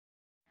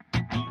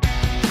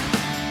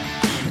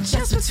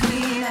Just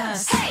between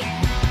us. Hey!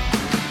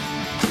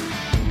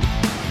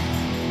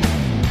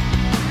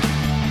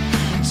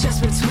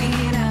 Just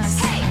between us.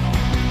 Hey!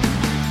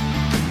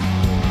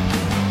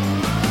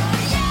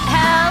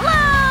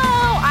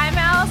 Hello! I'm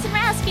Allison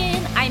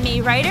Raskin. I'm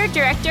a writer,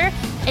 director,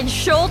 and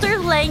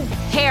shoulder-length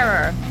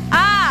hairer.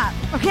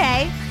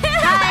 Okay.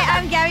 Hi,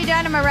 I'm Gabby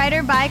Dunn. I'm a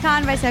writer,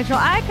 bicon, bisexual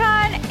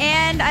icon,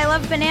 and I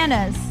love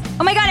bananas.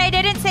 Oh my god, I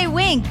didn't say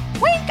wink.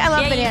 Wink, I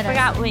love bananas. You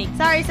forgot wink.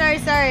 Sorry.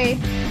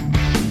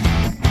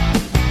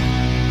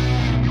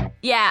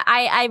 Yeah,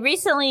 I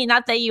recently,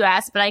 not that you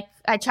asked, but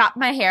I chopped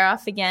my hair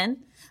off again.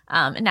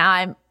 And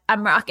now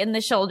I'm rocking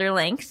the shoulder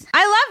length.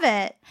 I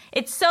love it.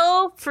 It's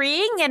so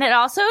freeing, and it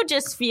also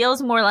just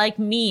feels more like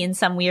me in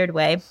some weird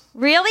way.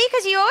 Really?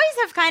 Because you always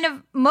have kind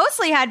of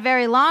mostly had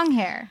very long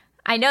hair.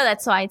 I know,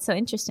 that's why it's so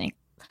interesting.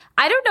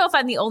 I don't know if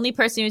I'm the only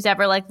person who's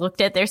ever like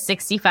looked at their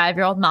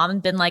 65-year-old mom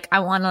and been like, I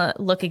want to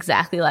look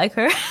exactly like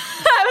her.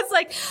 I was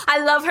like,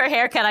 I love her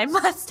haircut. I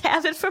must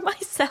have it for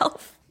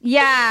myself.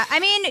 Yeah. I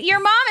mean, your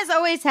mom has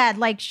always had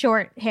like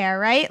short hair,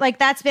 right? Like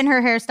that's been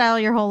her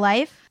hairstyle your whole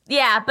life.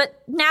 Yeah,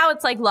 but now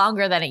it's like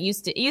longer than it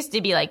used to. It used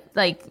to be like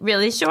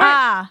really short.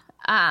 But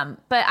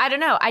I don't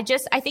know. I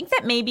think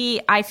that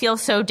maybe I feel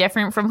so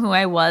different from who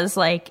I was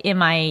like in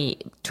my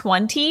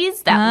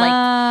 20s that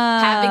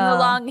like having the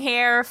long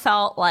hair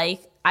felt like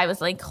I was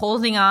like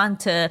holding on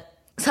to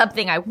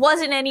something I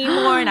wasn't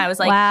anymore. And I was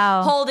like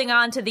holding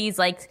on to these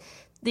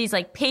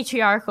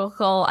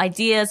patriarchal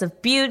ideas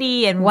of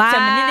beauty and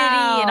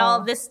femininity and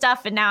all of this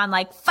stuff. And now I'm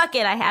like, fuck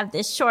it. I have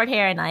this short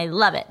hair and I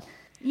love it.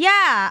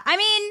 Yeah. I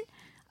mean,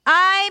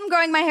 I'm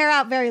growing my hair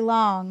out very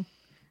long.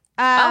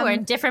 We're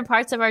in different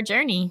parts of our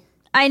journey.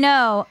 I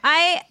know.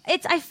 I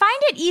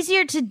find it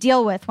easier to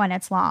deal with when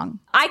it's long.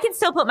 I can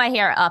still put my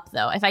hair up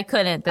though. If I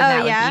couldn't,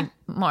 then that would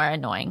be more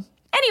annoying.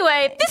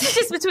 Anyway, this is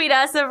Just Between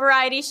Us, a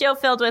variety show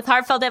filled with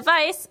heartfelt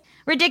advice,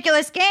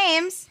 ridiculous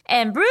games,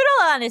 and brutal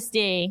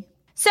honesty.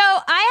 So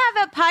I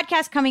have a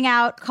podcast coming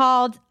out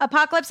called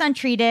Apocalypse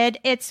Untreated.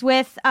 It's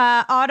with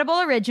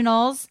Audible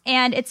Originals,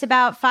 and it's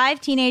about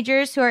 5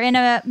 teenagers who are in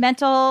a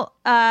mental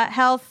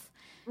health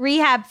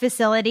rehab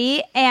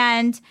facility,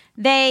 and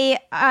they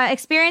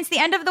experience the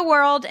end of the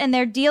world, and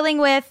they're dealing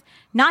with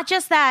not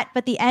just that,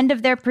 but the end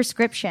of their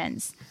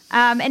prescriptions.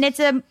 And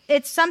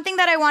it's something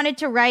that I wanted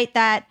to write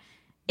that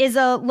is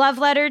a love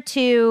letter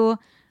to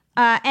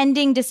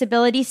ending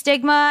disability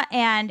stigma,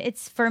 and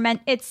it's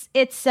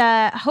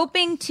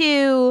hoping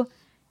to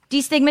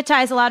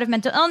destigmatize a lot of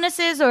mental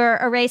illnesses or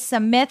erase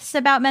some myths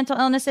about mental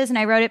illnesses. And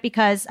I wrote it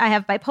because I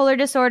have bipolar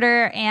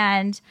disorder,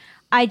 and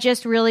I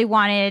just really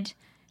wanted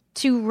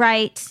to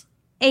write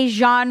a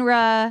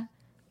genre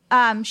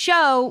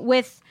show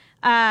with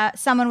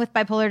someone with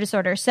bipolar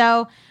disorder.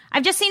 So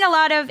I've just seen a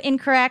lot of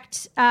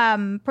incorrect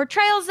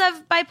portrayals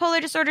of bipolar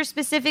disorder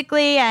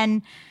specifically,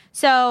 and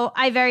so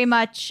I very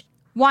much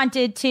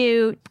wanted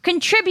to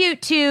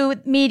contribute to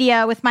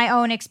media with my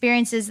own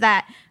experiences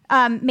that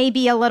may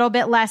be a little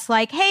bit less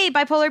like, hey,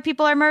 bipolar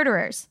people are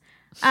murderers.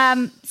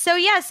 So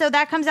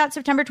that comes out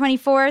September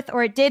 24th,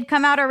 or it did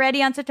come out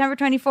already on September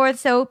 24th.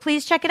 So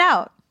please check it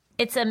out.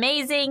 It's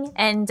amazing,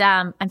 and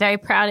I'm very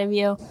proud of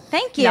you.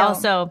 Thank you. And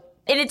also,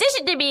 in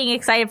addition to being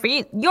excited for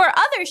you, your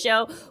other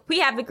show, we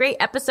have a great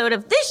episode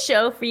of this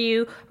show for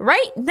you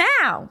right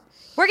now.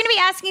 We're going to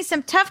be asking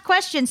some tough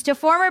questions to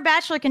former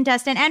Bachelor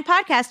contestant and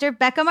podcaster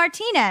Becca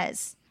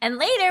Martinez. And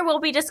later,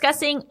 we'll be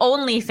discussing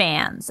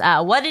OnlyFans,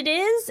 what it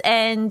is,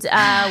 and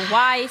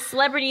why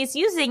celebrities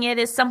using it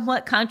is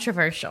somewhat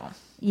controversial.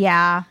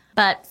 Yeah.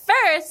 But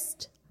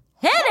first,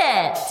 hit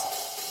it!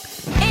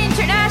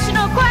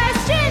 International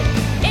question!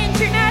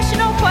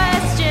 International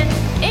question!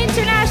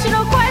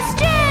 International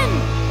question!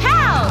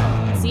 How?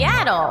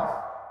 Seattle.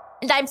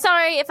 And I'm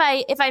sorry if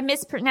I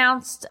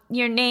mispronounced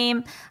your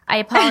name. I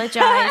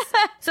apologize.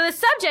 So the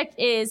subject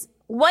is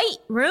white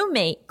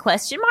roommate, ? Oh,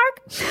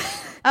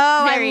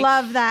 I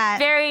love that.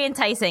 Very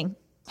enticing.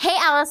 Hey,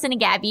 Allison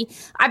and Gabby.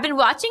 I've been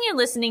watching and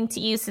listening to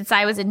you since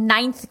I was in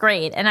 9th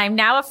grade, and I'm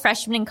now a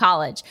freshman in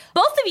college.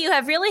 Both of you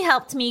have really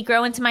helped me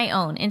grow into my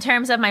own in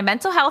terms of my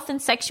mental health and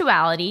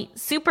sexuality,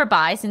 super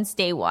bi since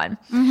day one.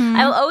 Mm-hmm.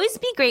 I will always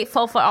be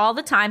grateful for all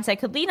the times I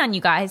could lean on you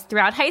guys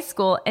throughout high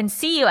school and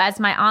see you as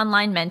my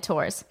online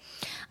mentors.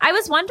 I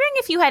was wondering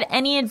if you had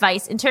any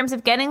advice in terms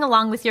of getting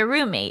along with your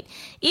roommate.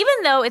 Even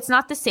though it's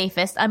not the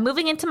safest, I'm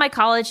moving into my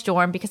college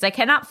dorm because I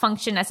cannot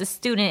function as a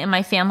student in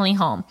my family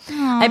home.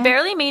 Aww. I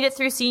barely made it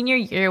through senior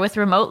year with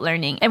remote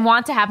learning and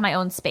want to have my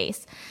own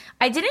space.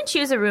 I didn't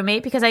choose a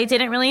roommate because I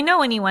didn't really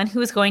know anyone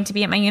who was going to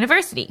be at my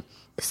university.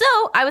 So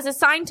I was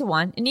assigned to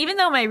one, and even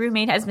though my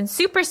roommate has been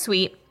super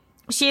sweet,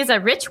 she is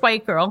a rich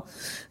white girl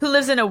who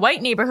lives in a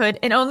white neighborhood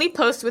and only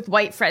posts with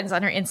white friends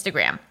on her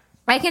Instagram.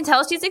 I can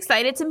tell she's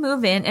excited to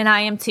move in, and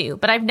I am too,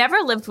 but I've never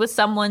lived with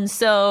someone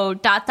so ...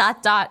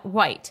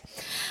 white.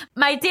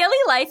 My daily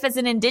life as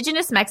an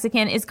indigenous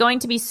Mexican is going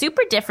to be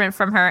super different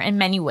from her in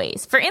many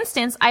ways. For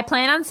instance, I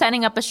plan on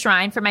setting up a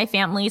shrine for my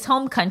family's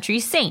home country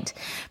saint.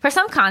 For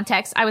some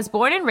context, I was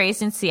born and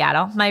raised in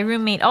Seattle. My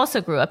roommate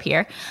also grew up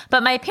here,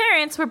 but my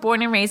parents were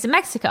born and raised in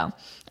Mexico.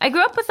 I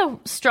grew up with a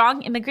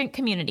strong immigrant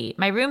community.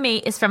 My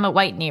roommate is from a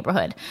white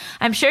neighborhood.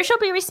 I'm sure she'll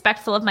be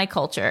respectful of my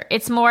culture.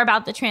 It's more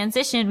about the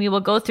transition we will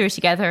go through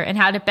together and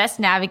how to best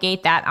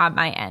navigate that on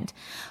my end.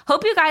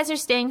 Hope you guys are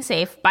staying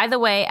safe. By the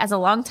way, as a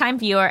longtime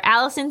viewer,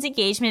 Allison's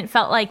engagement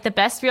felt like the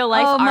best real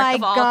life arc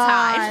of all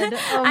time.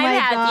 I'm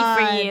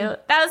happy for you.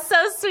 That was so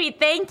sweet.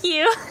 Thank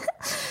you.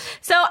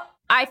 So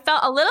I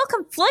felt a little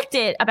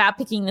conflicted about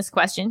picking this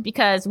question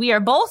because we are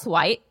both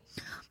white.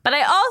 But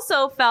I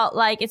also felt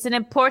like it's an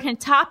important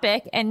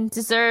topic and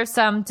deserves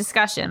some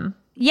discussion.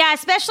 Yeah,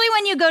 especially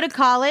when you go to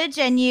college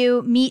and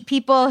you meet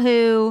people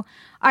who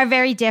are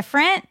very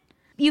different.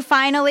 You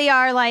finally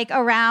are like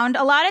around.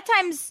 A lot of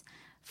times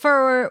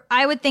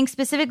I would think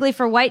specifically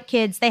for white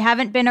kids, they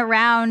haven't been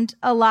around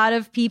a lot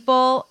of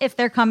people if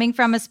they're coming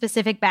from a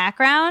specific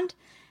background.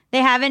 They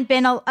haven't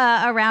been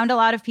around a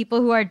lot of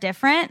people who are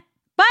different.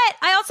 But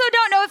I also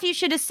don't know if you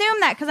should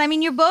assume that because, I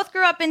mean, you both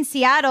grew up in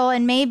Seattle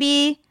and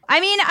maybe... I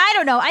mean, I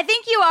don't know. I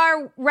think you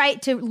are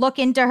right to look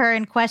into her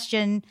and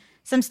question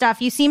some stuff.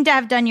 You seem to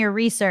have done your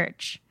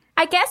research.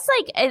 I guess,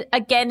 like,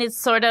 again, it's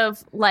sort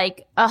of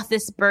like,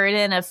 this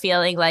burden of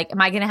feeling like,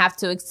 am I going to have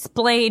to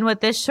explain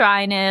what this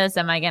shrine is?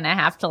 Am I going to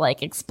have to,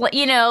 like, explain,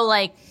 you know,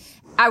 like,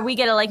 are we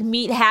going to, like,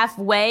 meet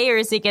halfway? Or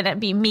is it going to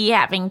be me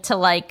having to,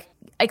 like,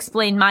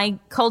 explain my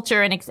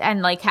culture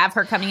and like, have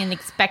her coming and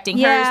expecting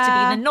hers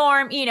to be the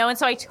norm, you know? And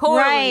so I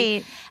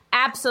totally,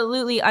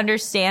 absolutely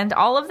understand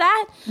all of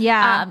that.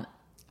 Yeah.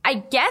 I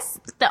guess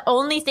the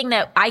only thing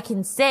that I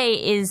can say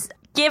is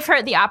give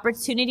her the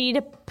opportunity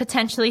to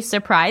potentially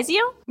surprise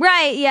you.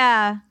 Right,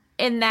 yeah.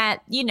 In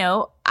that, you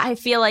know, I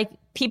feel like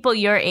people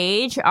your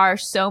age are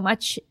so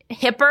much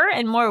hipper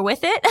and more with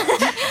it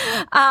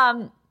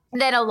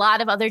than a lot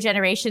of other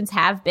generations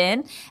have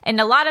been. And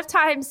a lot of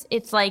times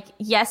it's like,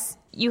 yes,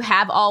 you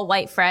have all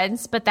white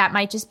friends, but that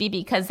might just be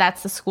because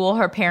that's the school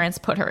her parents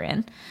put her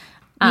in.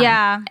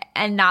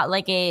 And not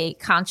like a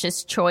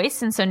conscious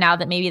choice. And so now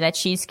that maybe that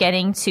she's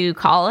getting to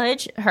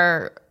college,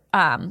 her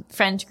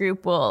friend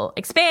group will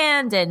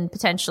expand and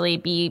potentially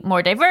be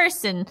more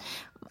diverse and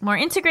more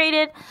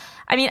integrated.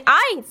 I mean,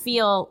 I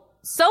feel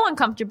so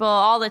uncomfortable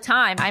all the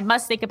time. I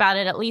must think about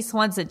it at least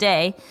once a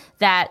day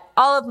that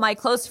all of my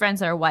close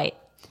friends are white.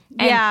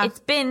 And it's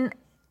been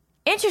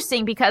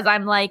interesting because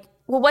I'm like,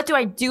 well, what do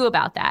I do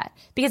about that?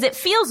 Because it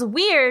feels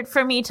weird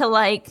for me to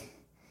like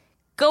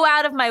go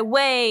out of my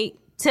way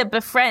to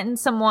befriend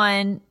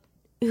someone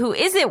who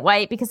isn't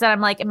white because then I'm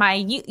like, am I,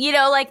 you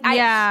know, like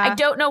I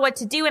don't know what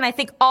to do. And I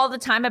think all the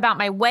time about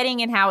my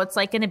wedding and how it's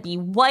like going to be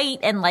white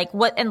and like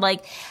what, and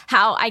like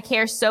how I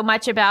care so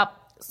much about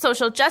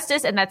social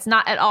justice. And that's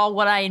not at all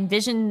what I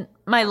envisioned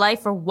my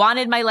life or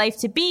wanted my life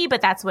to be, but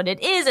that's what it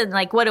is. And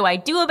like, what do I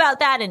do about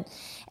that?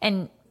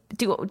 And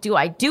do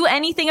I do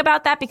anything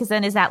about that? Because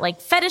then is that like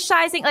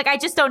fetishizing? Like, I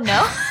just don't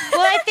know.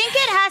 Well, I think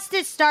it has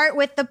to start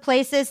with the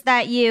places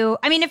that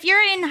I mean, if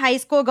you're in high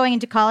school going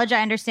into college,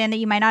 I understand that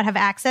you might not have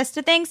access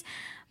to things.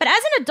 But as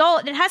an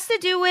adult, it has to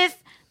do with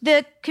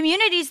the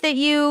communities that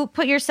you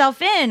put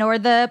yourself in or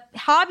the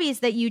hobbies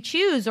that you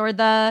choose or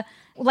the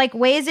like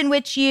ways in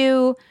which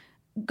you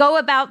go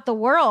about the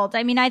world.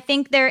 I mean, I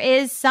think there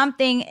is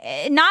something,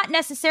 not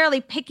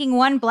necessarily picking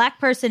one Black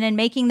person and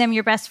making them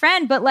your best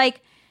friend, but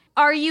like,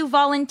 are you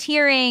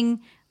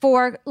volunteering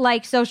for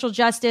like social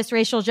justice,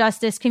 racial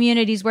justice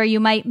communities where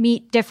you might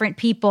meet different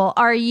people?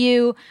 Are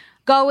you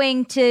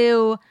going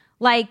to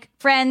like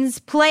friends'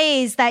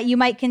 plays that you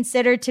might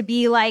consider to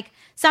be like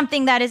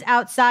something that is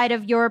outside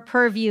of your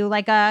purview,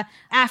 like a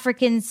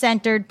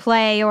African-centered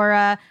play or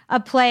a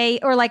play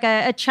or like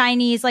a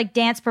Chinese like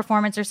dance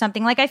performance or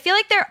something? Like, I feel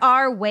like there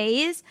are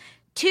ways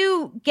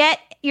to get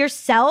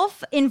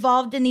yourself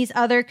involved in these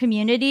other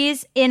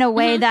communities in a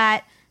way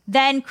that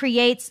then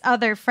creates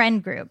other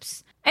friend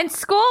groups. And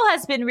school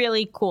has been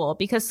really cool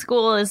because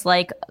school is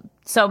like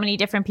so many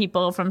different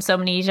people from so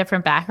many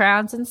different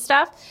backgrounds and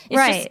stuff.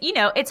 It's just, you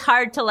know, it's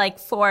hard to like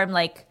form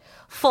like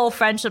full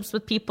friendships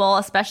with people,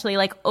 especially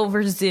like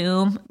over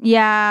Zoom.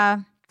 Yeah.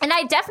 And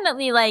I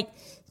definitely like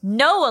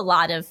know a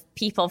lot of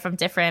people from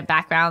different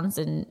backgrounds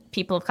and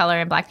people of color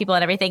and Black people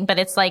and everything. But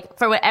it's like,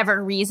 for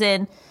whatever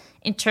reason,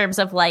 in terms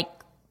of like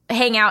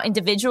hang out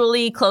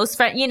individually, close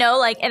friend, you know,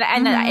 like, and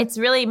it's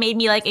really made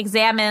me like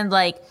examine,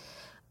 like,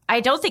 I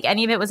don't think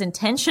any of it was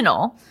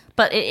intentional,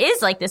 but it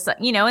is like this,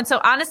 you know. And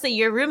so honestly,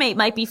 your roommate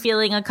might be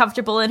feeling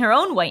uncomfortable in her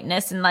own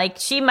whiteness, and like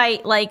she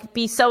might like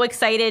be so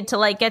excited to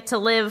like get to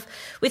live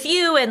with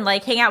you and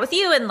like hang out with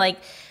you and like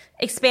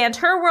expand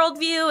her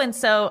worldview. And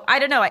so I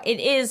don't know, it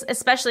is,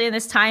 especially in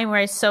this time where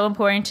it's so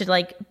important to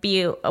like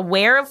be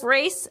aware of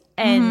race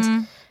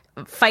and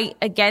fight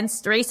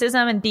against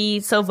racism and be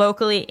so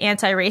vocally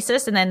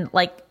anti-racist, and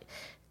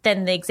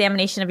then the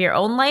examination of your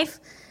own life.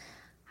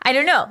 I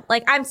don't know.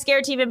 Like, I'm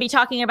scared to even be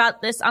talking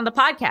about this on the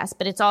podcast,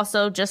 but it's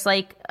also just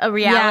like a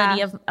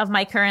reality of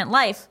my current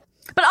life.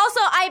 But also,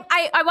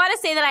 I want to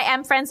say that I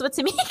am friends with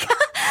Tamika.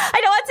 I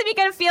don't want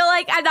Tamika to feel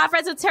like I'm not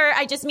friends with her.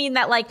 I just mean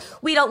that, like,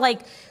 we don't,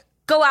 like,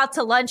 go out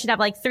to lunch and have,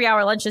 like,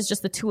 3-hour lunches,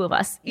 just the two of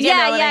us. You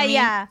know what I mean?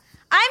 Yeah.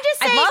 I'm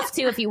just saying. I'd love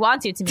to if you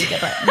want to, Tamika,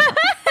 but.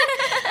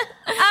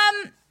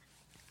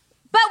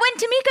 But when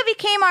Tamika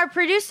became our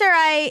producer,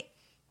 I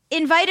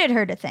invited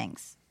her to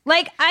things.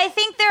 Like, I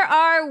think there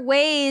are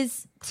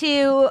ways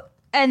to,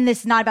 and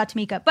this is not about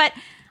Tamika, but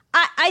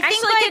I think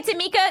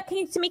actually,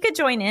 can Tamika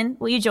join in?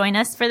 Will you join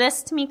us for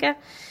this, Tamika?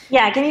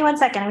 Yeah, give me 1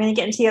 second. I'm going to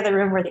get into the other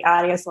room where the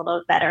audio is a little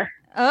bit better.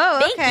 Oh,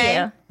 okay.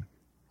 Thank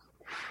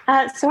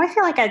you. So I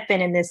feel like I've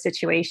been in this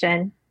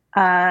situation,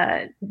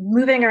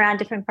 moving around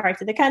different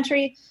parts of the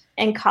country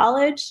in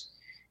college.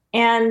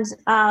 And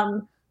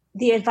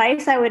the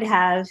advice I would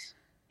have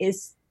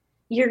is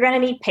you're going to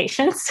need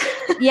patience.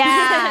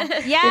 Yeah,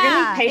 You're going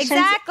to need patience.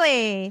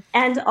 Exactly.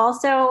 And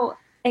also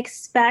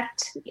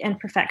expect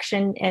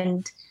imperfection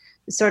and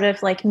sort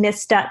of like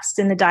missteps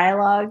in the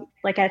dialogue.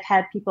 Like, I've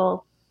had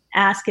people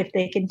ask if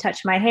they can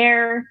touch my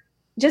hair,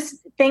 just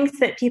things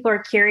that people are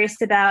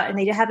curious about, and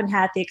they haven't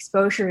had the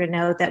exposure to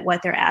know that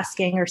what they're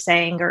asking or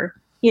saying or,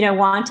 you know,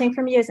 wanting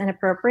from you is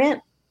inappropriate.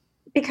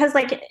 Because,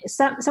 like,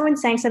 someone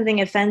saying something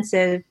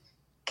offensive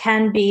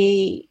can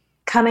be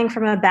coming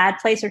from a bad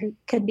place, or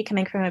could be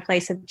coming from a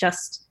place of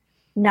just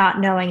not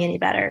knowing any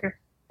better.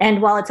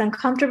 And while it's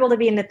uncomfortable to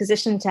be in the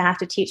position to have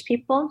to teach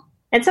people,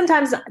 and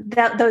sometimes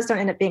those don't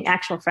end up being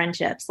actual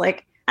friendships.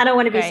 Like, I don't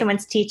want to be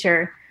someone's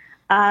teacher.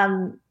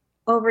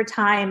 Over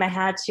time, I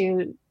had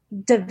to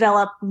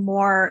develop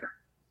more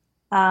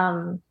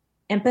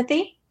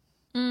empathy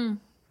so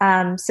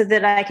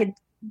that I could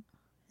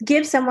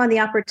give someone the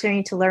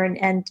opportunity to learn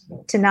and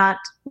to not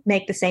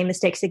make the same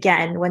mistakes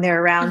again when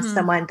they're around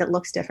someone that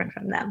looks different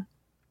from them.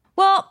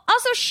 Well,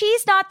 also,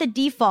 she's not the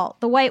default,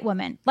 the white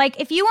woman. Like,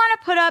 if you want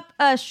to put up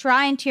a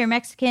shrine to your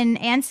Mexican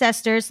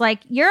ancestors,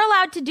 like, you're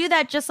allowed to do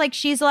that, just like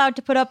she's allowed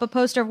to put up a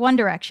poster of One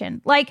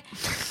Direction. Like,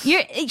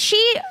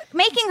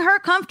 making her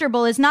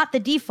comfortable is not the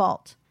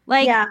default.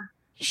 Like,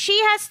 she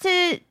has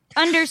to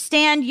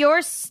understand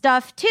your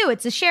stuff too.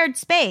 It's a shared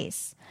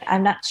space.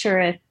 I'm not sure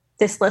if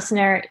this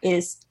listener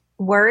is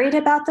worried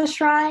about the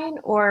shrine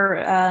or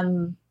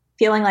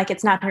feeling like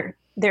it's not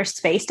their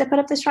space to put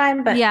up the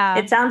shrine, but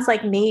it sounds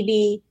like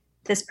maybe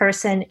this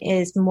person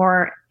is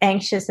more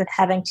anxious of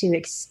having to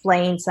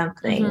explain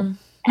something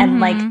and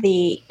like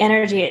the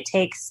energy it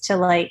takes to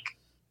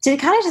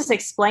kind of just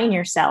explain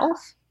yourself.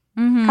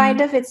 Kind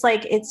of, it's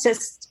like,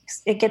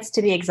 it gets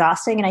to be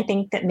exhausting. And I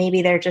think that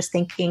maybe they're just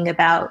thinking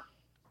about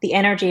the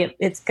energy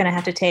it's going to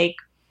have to take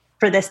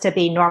for this to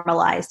be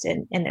normalized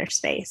in their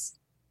space.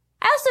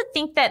 I also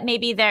think that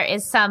maybe there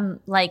is some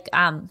like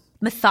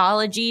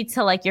mythology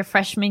to like your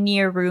freshman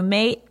year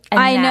roommate. And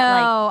I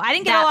know. I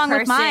didn't get along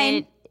with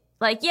mine.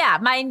 Like, yeah,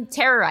 mine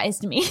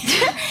terrorized me.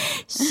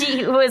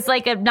 She was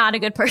like not a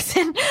good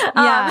person.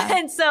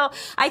 And so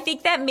I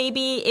think that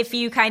maybe if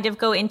you kind of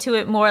go into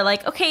it more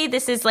like, okay,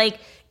 this is like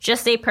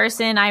just a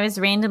person I was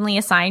randomly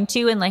assigned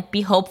to, and like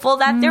be hopeful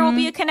that there will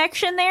be a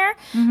connection there.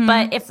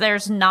 But if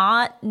there's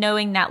not,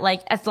 knowing that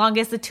like as long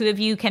as the two of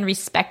you can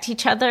respect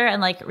each other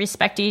and like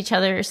respect each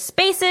other's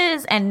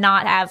spaces and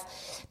not have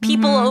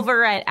people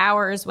over at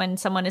hours when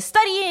someone is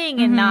studying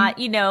and not,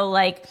 you know,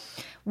 like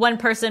one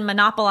person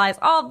monopolize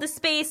all of the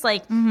space.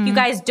 Like, you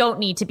guys don't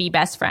need to be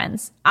best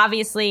friends.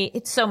 Obviously,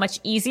 it's so much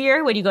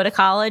easier when you go to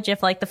college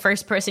if like the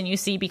first person you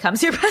see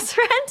becomes your best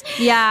friend.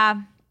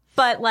 Yeah.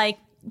 But like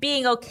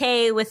being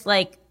okay with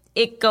like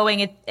it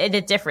going in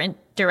a different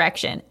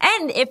direction.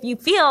 And if you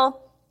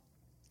feel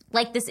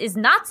like this is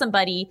not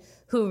somebody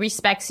who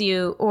respects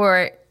you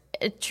or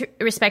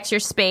respects your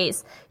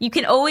space, you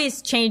can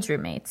always change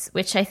roommates,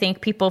 which I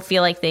think people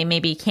feel like they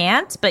maybe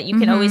can't, but you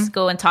can always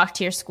go and talk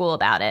to your school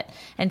about it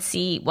and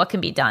see what can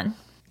be done.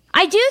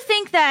 I do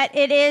think that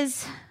it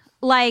is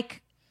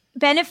like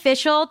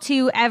beneficial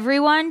to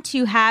everyone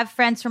to have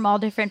friends from all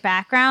different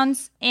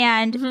backgrounds.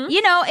 And,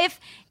 you know, if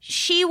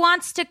she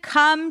wants to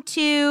come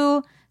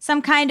to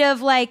some kind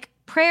of like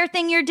prayer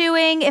thing you're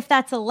doing, if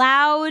that's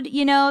allowed,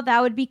 you know,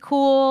 that would be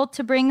cool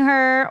to bring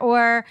her.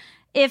 Or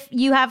if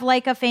you have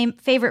like a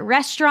favorite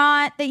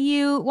restaurant that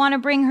you want to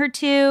bring her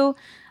to.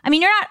 I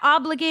mean, you're not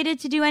obligated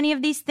to do any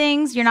of these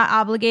things. You're not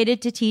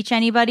obligated to teach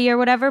anybody or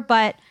whatever.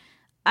 But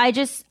I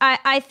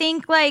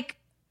think like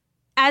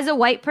as a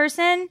white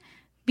person,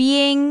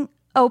 being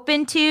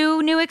open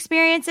to new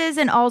experiences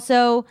and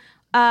also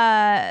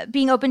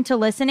being open to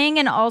listening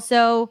and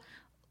also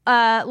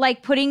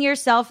like putting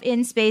yourself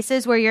in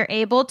spaces where you're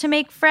able to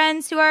make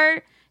friends who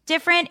are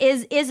different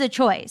is a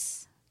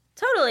choice.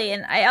 Totally.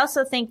 And I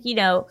also think, you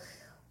know,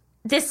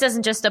 this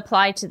doesn't just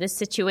apply to this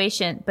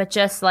situation, but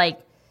just like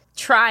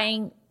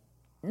trying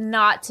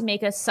not to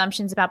make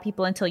assumptions about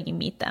people until you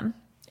meet them.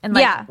 And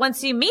like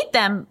once you meet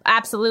them,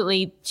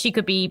 absolutely, she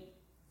could be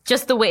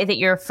just the way that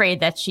you're afraid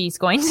that she's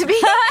going to be.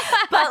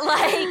 But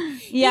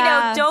like, you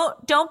know,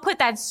 don't put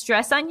that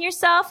stress on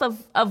yourself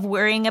of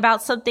worrying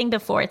about something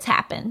before it's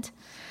happened.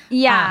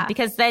 Yeah.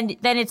 Because then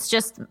it's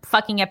just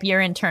fucking up your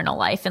internal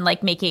life and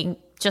like making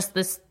just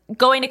this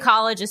going to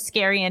college is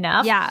scary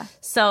enough. Yeah.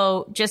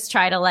 So just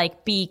try to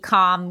like be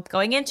calm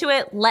going into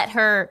it. Let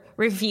her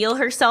reveal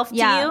herself to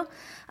you.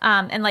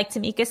 And like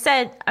Tamika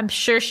said, I'm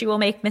sure she will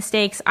make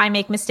mistakes. I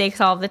make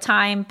mistakes all the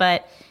time,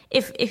 but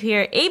if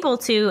you're able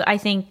to, I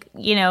think,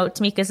 you know,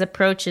 Tamika's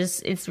approach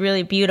is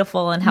really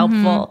beautiful and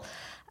helpful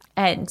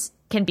and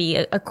can be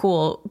a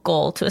cool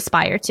goal to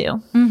aspire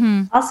to.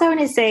 Also, I want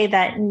to say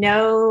that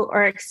know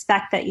or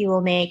expect that you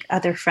will make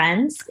other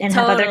friends and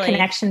have other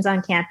connections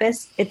on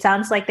campus. It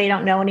sounds like they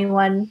don't know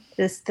anyone.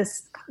 This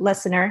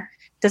listener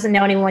doesn't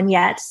know anyone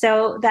yet.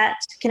 So that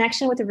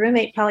connection with a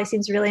roommate probably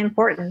seems really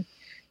important.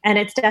 And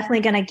it's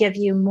definitely going to give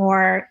you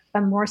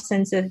a more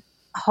sense of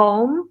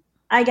home,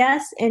 I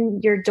guess,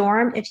 in your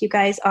dorm if you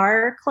guys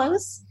are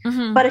close.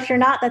 But if you're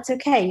not, that's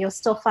okay.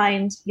 You'll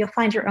find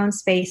your own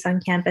space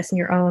on campus and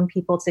your own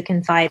people to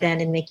confide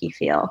in and make you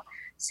feel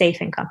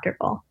safe and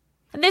comfortable.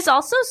 And there's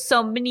also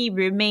so many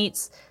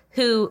roommates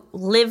who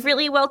live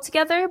really well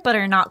together but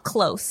are not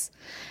close,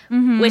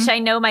 which I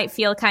know might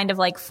feel kind of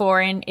like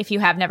foreign if you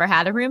have never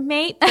had a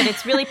roommate, but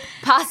it's really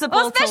possible.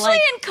 Well, especially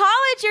in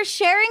college, you're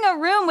sharing a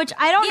room, which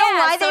I don't know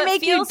why they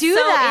make you do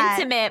that.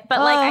 Intimate, but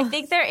like I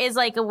think there is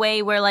like a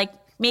way where like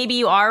maybe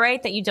you are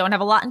right that you don't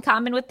have a lot in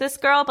common with this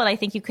girl, but I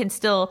think you can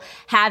still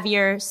have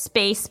your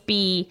space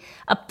be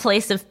a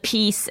place of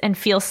peace and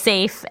feel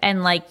safe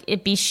and like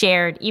it be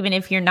shared, even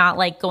if you're not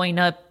like going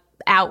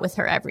out with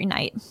her every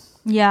night.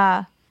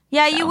 Yeah.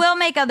 Yeah, so. You will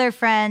make other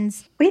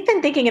friends. We've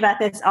been thinking about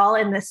this all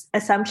in this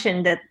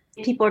assumption that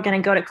people are going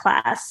to go to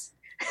class.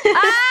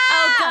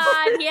 Oh,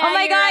 God. Yeah, oh,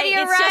 my God, right.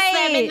 You're it's right. It's just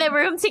them in the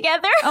room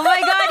together. Oh, my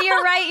God,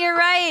 you're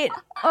right.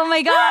 Oh,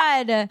 my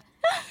God.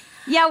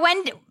 Yeah,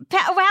 when did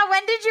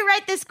you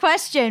write this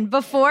question?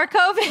 Before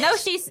COVID?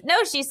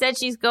 No, she said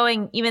she's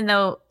going even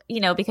though,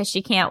 you know, because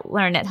she can't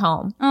learn at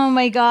home. Oh,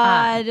 my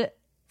God.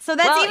 So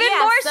that's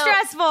more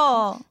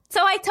stressful.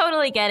 So I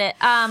totally get it.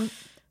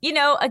 You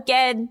know,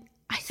 again,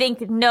 I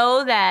think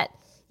know that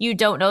you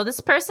don't know this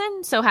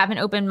person, so have an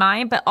open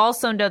mind, but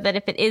also know that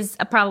if it is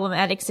a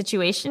problematic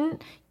situation,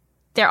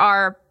 there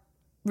are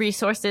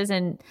resources,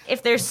 and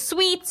if there's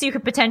suites, you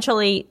could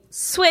potentially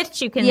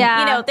switch. You can, you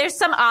know, there's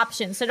some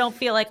options. So don't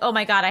feel like, oh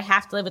my God, I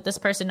have to live with this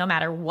person no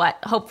matter what.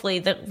 Hopefully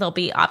there'll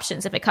be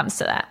options if it comes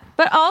to that.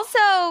 But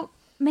also,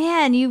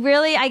 man,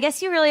 I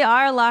guess you really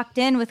are locked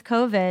in with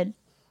COVID.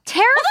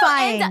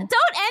 Terrifying. Well,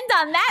 don't end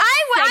on that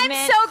segment.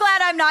 I'm so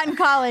glad I'm not in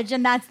college,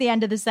 and that's the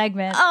end of the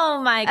segment. Oh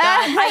my God.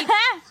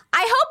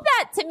 I hope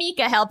that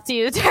Tamika helped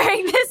you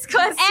during this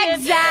question.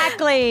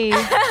 Exactly.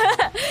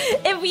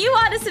 If you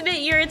want to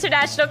submit your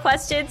international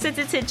question, send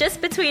it to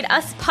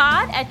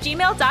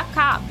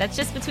justbetweenuspod@gmail.com. That's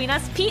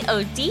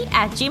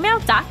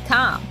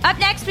justbetweenuspod@gmail.com. Up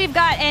next, we've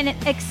got an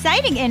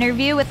exciting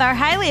interview with our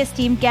highly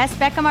esteemed guest,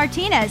 Becca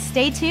Martinez.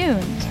 Stay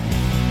tuned.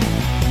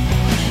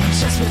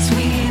 Just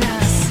between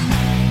us.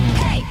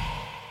 Hey.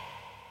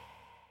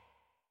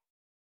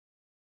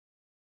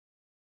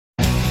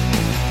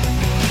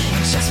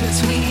 Just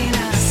between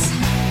us.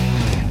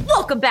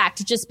 Welcome back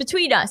to Just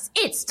Between Us.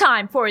 It's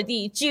time for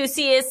the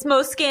juiciest,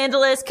 most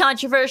scandalous,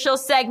 controversial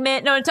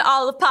segment known to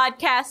all of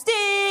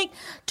podcasting.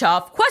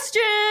 Tough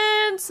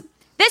questions.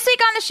 This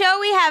week on the show,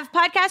 we have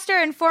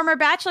podcaster and former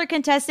Bachelor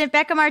contestant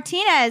Becca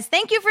Martinez.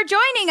 Thank you for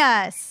joining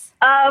us.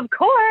 Of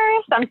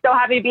course. I'm so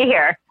happy to be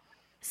here.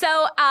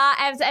 So,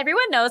 as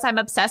everyone knows, I'm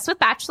obsessed with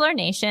Bachelor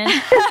Nation,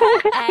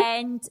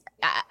 and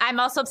I'm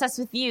also obsessed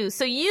with you.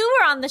 So you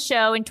were on the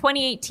show in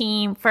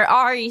 2018 for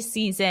Ari's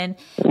season,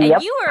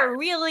 and you were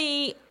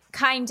really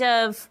kind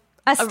of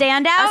a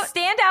standout? A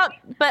standout,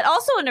 but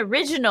also an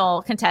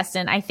original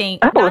contestant, I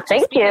think. Oh,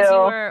 thank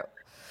you.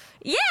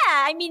 Yeah,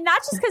 I mean, not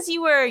just because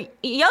you were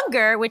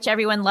younger, which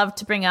everyone loved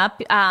to bring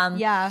up.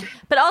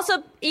 But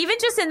also, even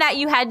just in that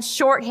you had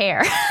short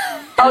hair.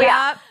 Oh,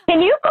 yeah.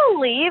 Can you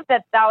believe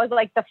that was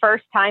like the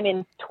first time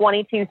in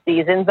 22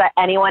 seasons that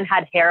anyone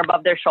had hair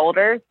above their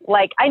shoulders?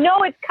 Like, I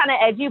know it's kind of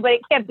edgy, but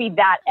it can't be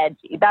that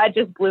edgy. That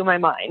just blew my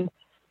mind.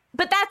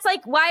 But that's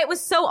like why it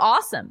was so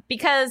awesome,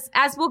 because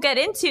as we'll get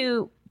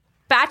into,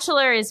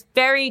 Bachelor is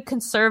very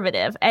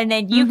conservative, and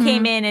then you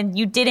came in and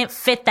you didn't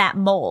fit that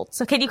mold.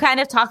 So can you kind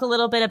of talk a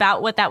little bit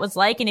about what that was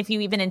like and if you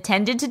even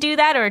intended to do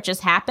that or it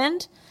just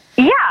happened?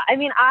 Yeah, I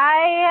mean,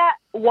 I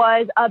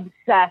was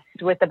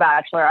obsessed with The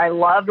Bachelor. I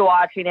loved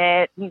watching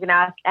it. You can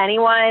ask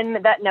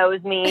anyone that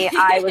knows me.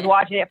 I was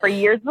watching it for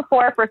years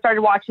before I first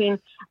started watching.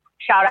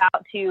 Shout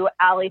out to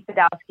Ali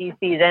Sadowski's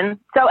season.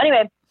 So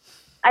anyway,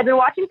 I've been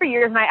watching for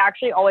years, and I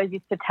actually always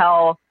used to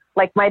tell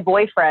like my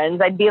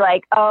boyfriends, I'd be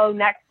like, oh,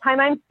 next time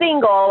I'm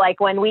single, like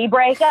when we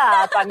break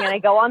up, I'm going to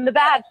go on The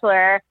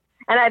Bachelor.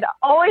 And I'd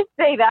always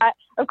say that.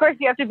 Of course,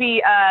 you have to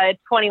be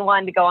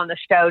 21 to go on the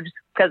show just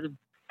because of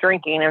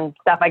drinking and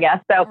stuff, I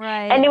guess. So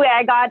anyway,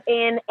 I had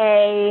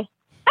a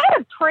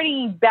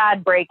pretty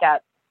bad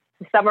breakup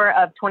the summer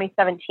of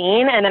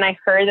 2017. And then I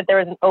heard that there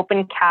was an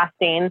open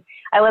casting.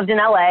 I lived in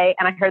LA,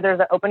 and I heard there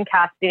was an open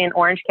casting in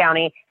Orange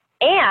County.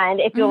 And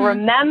if you'll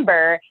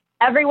remember,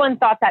 everyone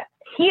thought that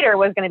Peter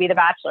was going to be the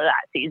Bachelor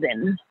that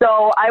season.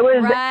 So I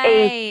was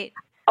Right.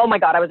 oh my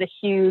God, I was a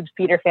huge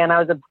Peter fan. I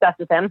was obsessed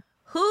with him.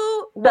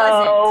 Who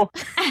So wasn't?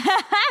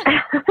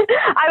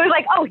 I was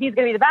like, oh, he's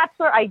going to be the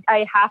Bachelor.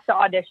 I have to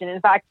audition.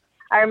 In fact,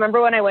 I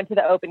remember when I went to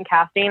the open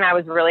casting, I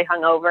was really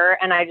hungover,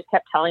 and I just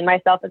kept telling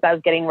myself as I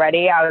was getting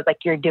ready, I was like,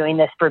 you're doing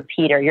this for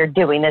Peter. You're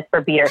doing this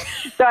for Peter.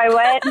 So I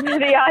went to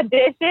the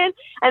audition,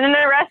 and then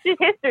the rest is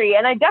history.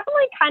 And I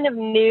definitely kind of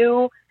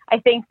knew, I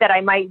think, that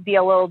I might be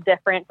a little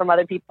different from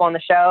other people on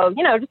the show.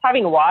 You know, just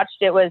having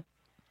watched, it was,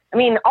 I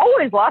mean,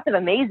 always lots of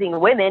amazing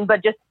women,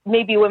 but just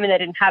maybe women that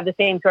didn't have the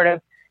same sort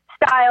of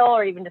style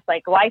or even just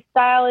like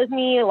lifestyle as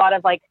me. A lot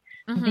of like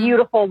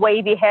beautiful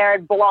wavy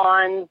haired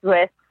blondes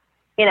with,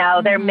 you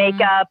know, their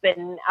makeup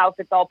and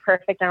outfits all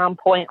perfect and on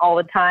point all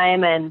the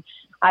time. And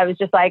I was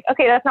just like,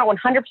 okay, that's not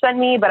 100%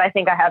 me, but I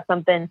think I have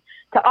something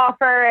to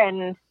offer.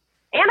 And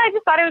I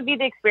just thought it would be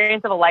the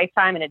experience of a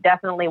lifetime, and it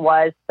definitely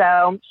was. So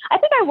I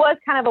think I was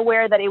kind of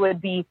aware that it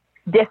would be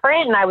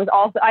different. And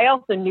I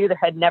also knew there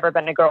had never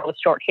been a girl with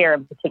short hair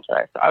in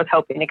particular. So I was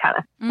hoping to kind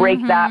of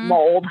break that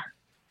mold.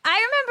 I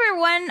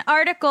remember one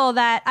article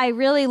that I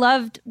really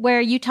loved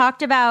where you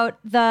talked about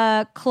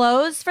the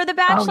clothes for The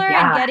Bachelor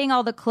and getting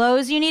all the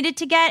clothes you needed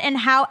to get and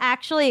how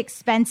actually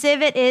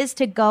expensive it is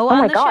to go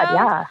on the show.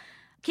 Yeah.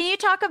 Can you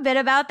talk a bit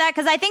about that?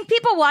 Because I think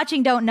people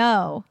watching don't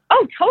know.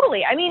 Oh,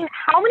 totally. I mean,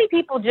 how many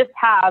people just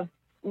have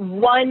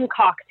one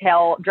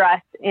cocktail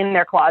dress in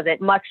their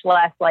closet, much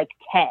less like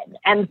 10,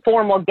 and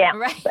formal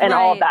gowns and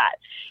all of that?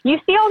 You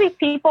see all these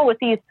people with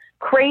these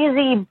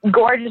crazy,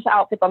 gorgeous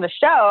outfits on the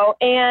show,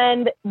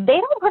 and they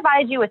don't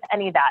provide you with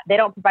any of that. They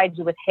don't provide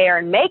you with hair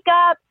and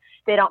makeup.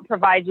 They don't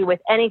provide you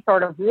with any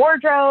sort of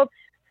wardrobe.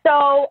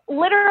 So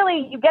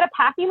literally you get a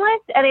packing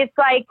list, and it's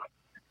like,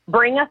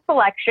 bring a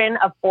selection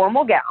of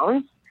formal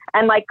gowns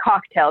and like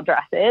cocktail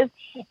dresses,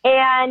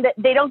 and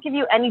they don't give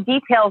you any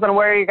details on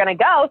where you're going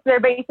to go. So they're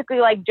basically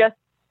like, just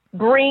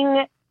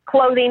bring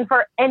clothing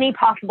for any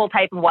possible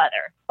type of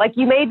weather. Like,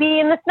 you may be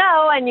in the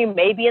snow and you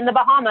may be in the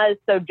Bahamas,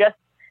 so just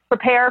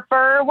prepare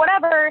for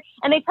whatever.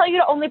 And they tell you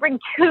to only bring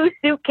 2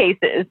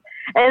 suitcases,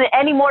 and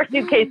any more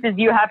suitcases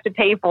you have to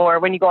pay for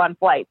when you go on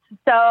flights.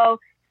 So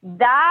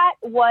that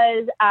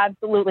was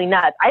absolutely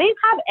nuts. I didn't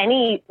have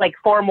any like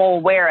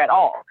formal wear at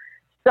all.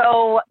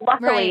 So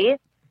luckily,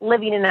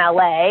 living in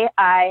LA,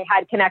 I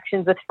had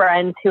connections with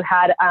friends who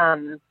had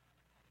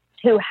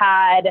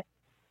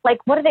like,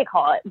 what do they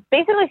call it?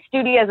 Basically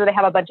studios where they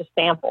have a bunch of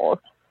samples,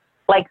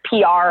 like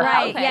PR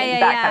houses,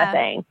 that kind of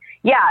thing.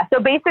 Yeah.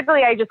 So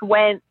basically I just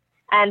went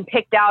and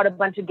picked out a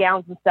bunch of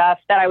gowns and stuff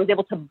that I was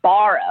able to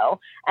borrow.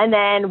 And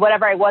then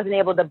whatever I wasn't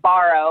able to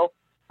borrow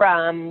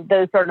from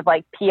those sort of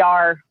like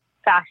PR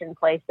fashion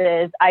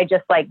places, I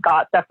just like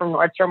got stuff from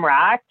Nordstrom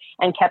Rack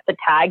and kept the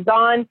tags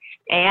on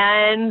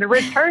and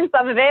returned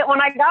some of it when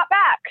I got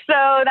back.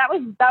 So that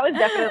was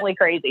definitely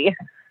crazy.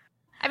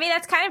 I mean,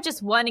 that's kind of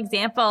just one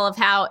example of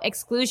how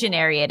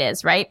exclusionary it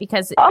is, right?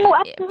 Because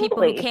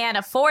people who can't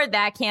afford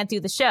that can't do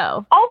the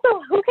show.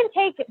 Also, who can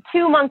take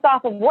 2 months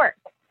off of work?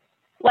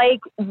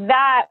 Like,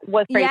 that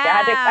was crazy.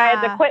 Yeah. I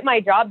had to quit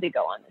my job to go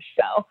on the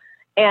show.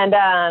 And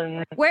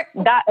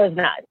that was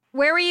nuts.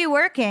 Where were you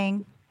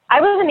working? I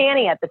was a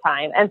nanny at the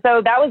time. And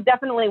so that was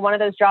definitely one of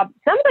those jobs.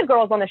 Some of the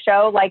girls on the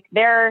show, like,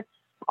 their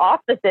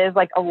offices,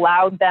 like,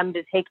 allowed them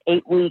to take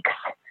 8 weeks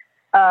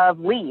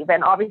of leave.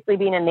 And obviously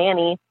being a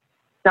nanny,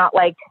 it's not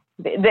like,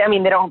 they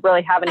don't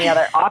really have any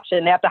other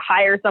option. They have to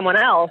hire someone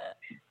else.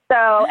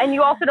 So, and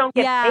you also don't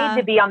get paid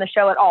to be on the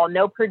show at all.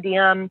 No per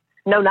diem,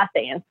 no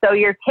nothing. And so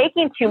you're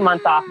taking 2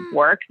 months off of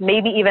work,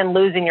 maybe even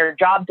losing your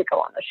job to go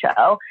on the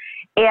show.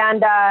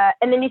 And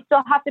then you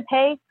still have to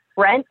pay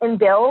rent and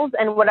bills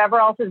and whatever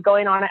else is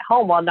going on at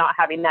home while not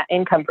having that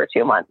income for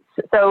 2 months.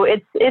 So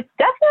it's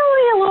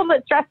definitely a little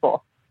bit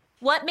stressful.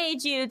 What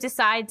made you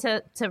decide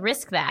to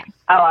risk that?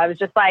 Oh, I was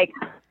just like,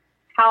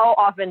 how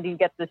often do you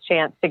get this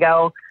chance to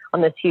go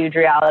on this huge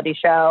reality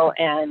show?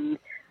 And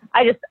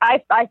I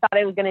thought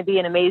it was going to be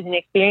an amazing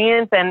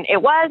experience, and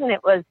it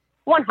was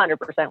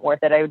 100% worth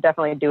it. I would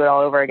definitely do it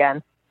all over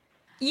again.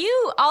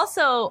 You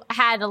also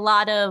had a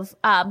lot of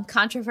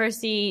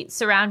controversy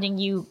surrounding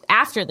you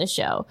after the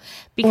show.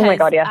 Because, oh my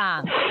God,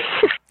 yeah.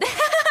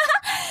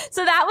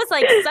 So that was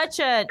like such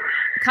a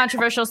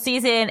controversial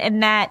season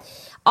in that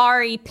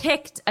Ari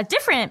picked a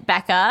different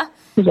Becca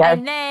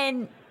and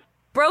then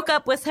broke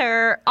up with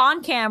her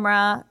on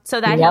camera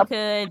so that he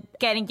could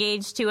get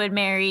engaged to and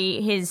marry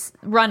his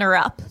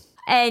runner-up.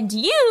 And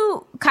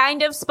you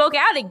kind of spoke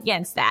out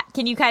against that.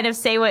 Can you kind of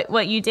say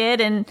what you did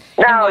and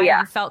why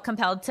you felt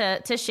compelled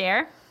to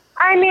share?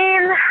 I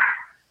mean,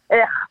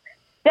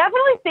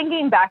 definitely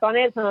thinking back on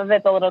it, some of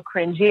it's a little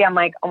cringy. I'm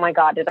like, oh my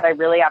God, did I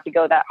really have to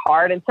go that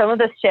hard? And some of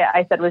the shit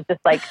I said was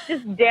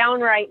just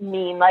downright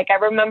mean. Like, I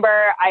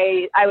remember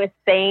I was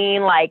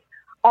saying, like,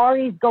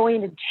 Ari's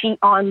going to cheat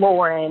on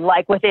Lauren,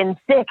 like, within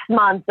 6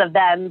 months of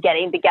them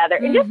getting together.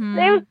 And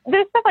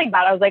there's stuff like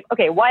that. I was like,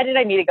 okay, why did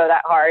I need to go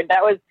that hard?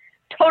 That was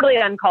totally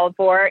uncalled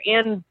for,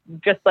 and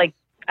just like,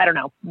 I don't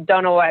know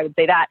why I would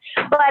say that.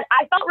 But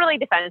I felt really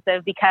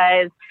defensive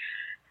because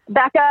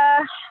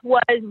Becca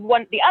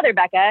the other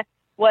Becca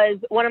was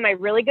one of my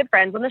really good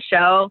friends on the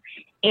show.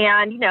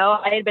 And, you know,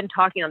 I had been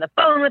talking on the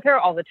phone with her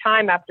all the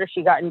time after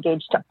she got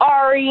engaged to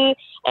Ari.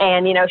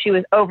 And, you know, she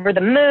was over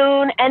the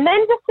moon. And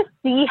then just to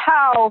see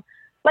how,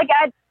 like,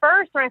 at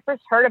first, when I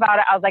first heard about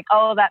it, I was like,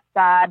 oh, that's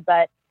sad.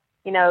 But,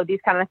 you know, these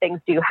kind of things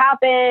do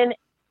happen.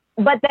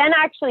 But then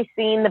actually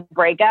seeing the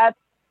breakup,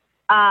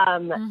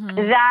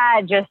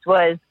 that just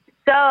was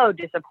so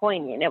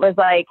disappointing. It was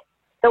like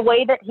the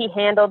way that he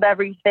handled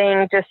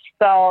everything just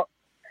felt,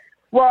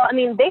 well, I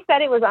mean, they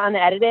said it was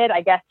unedited.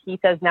 I guess he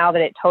says now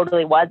that it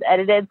totally was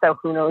edited. So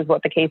who knows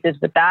what the case is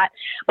with that.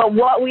 But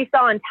what we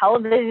saw on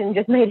television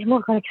just made him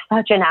look like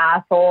such an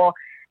asshole.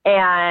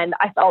 And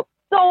I felt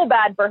so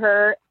bad for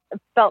her.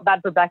 Felt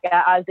bad for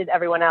Becca, as did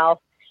everyone else.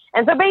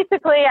 And so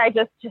basically I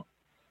just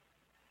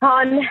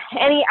on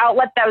any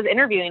outlet that was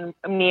interviewing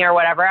me or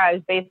whatever, I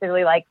was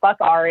basically like,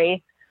 fuck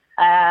Ari.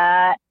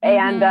 And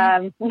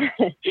yeah,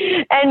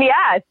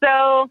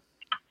 so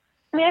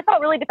I mean, I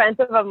felt really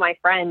defensive of my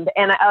friend.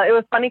 And it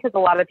was funny because a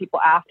lot of people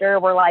after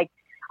were like,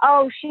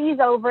 oh, she's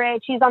over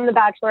it. She's on The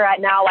Bachelorette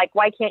now. Like,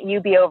 why can't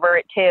you be over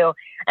it too?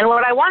 And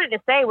what I wanted to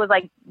say was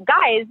like,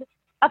 guys,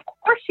 of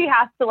course she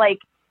has to like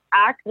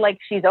act like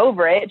she's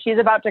over it. She's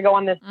about to go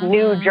on this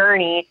new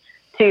journey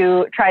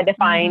to try to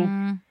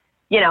find,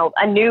 you know,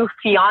 a new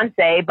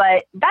fiance.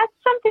 But that's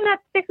something that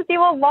sticks with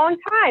you a long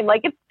time.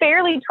 Like, it's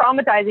fairly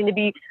traumatizing to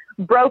be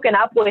broken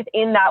up with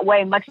in that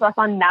way, much less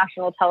on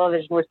national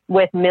television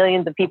with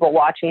millions of people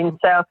watching.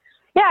 So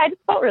yeah, I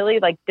just felt really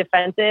like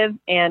defensive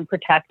and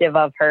protective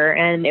of her.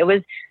 And it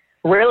was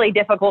really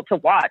difficult to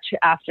watch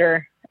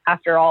after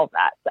all of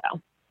that.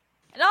 So.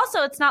 And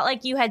also, it's not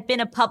like you had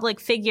been a public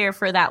figure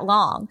for that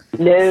long.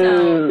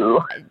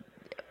 No. So,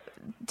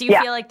 do you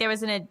feel like there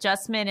was an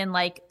adjustment in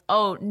like,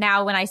 oh,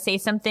 now when I say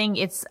something,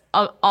 it's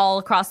all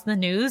across the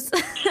news?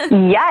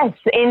 Yes.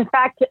 In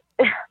fact,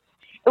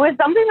 it was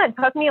something that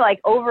took me like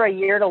over a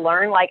year to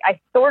learn. Like, I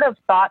sort of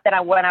thought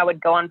that when I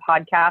would go on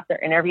podcasts or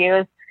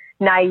interviews,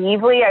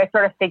 naively, I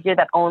sort of figured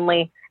that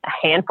only a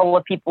handful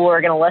of people were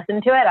going to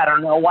listen to it. I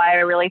don't know why I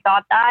really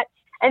thought that.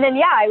 And then,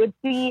 yeah, I would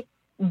see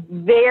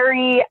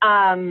very,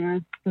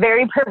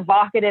 very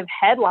provocative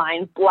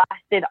headlines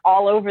blasted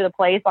all over the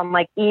place on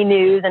like E!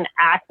 News and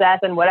Access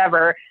and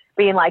whatever,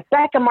 being like,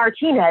 Becca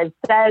Martinez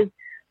says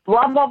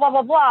blah, blah, blah,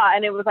 blah, blah.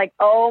 And it was like,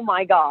 oh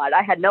my God,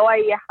 I had no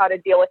idea how to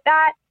deal with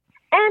that.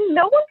 And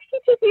no one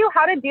teaches you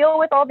how to deal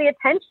with all the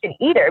attention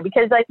either,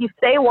 because like you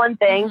say one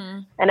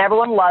thing and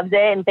everyone loves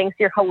it and thinks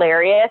you're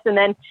hilarious. And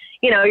then,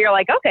 you know, you're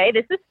like, okay,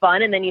 this is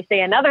fun. And then you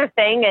say another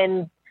thing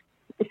and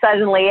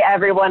suddenly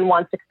everyone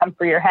wants to come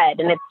for your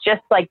head. And it's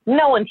just like,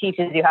 no one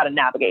teaches you how to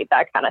navigate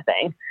that kind of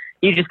thing.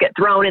 You just get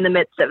thrown in the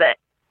midst of it.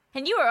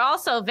 And you were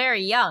also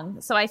very young.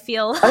 So I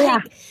feel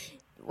like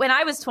when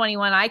I was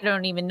 21, I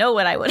don't even know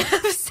what I would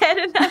have said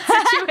in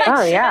that situation.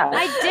 Oh, yeah.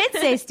 I did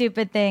say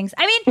stupid things.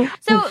 I mean,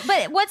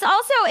 but what's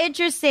also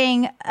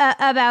interesting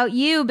about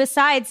you,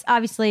 besides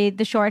obviously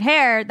the short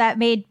hair that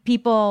made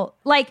people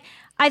like,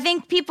 I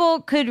think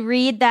people could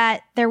read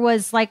that there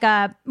was like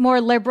a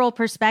more liberal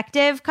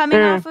perspective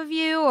coming off of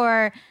you,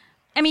 or,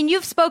 I mean,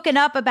 you've spoken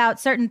up about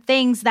certain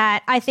things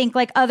that I think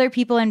like other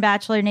people in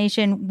Bachelor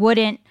Nation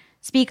wouldn't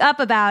speak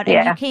up about.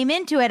 And you came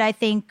into it, I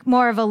think,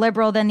 more of a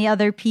liberal than the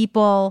other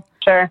people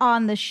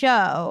on the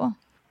show.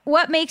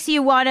 What makes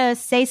you want to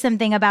say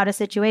something about a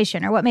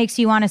situation, or what makes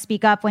you want to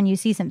speak up when you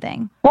see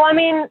something? Well, I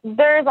mean,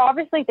 there's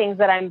obviously things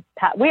that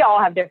we all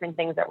have different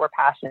things that we're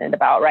passionate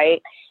about,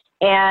 right?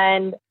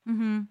 And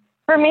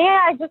for me,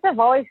 I just have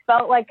always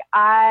felt like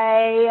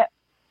I've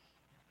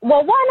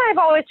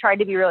always tried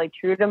to be really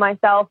true to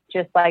myself,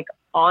 just like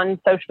on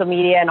social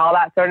media and all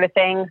that sort of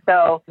thing.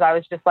 So I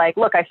was just like,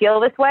 look, I feel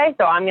this way,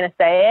 so I'm going to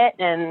say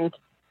it, and,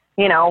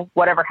 you know,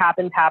 whatever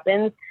happens,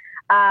 happens.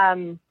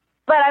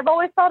 But I've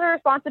always felt a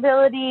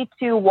responsibility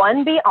to,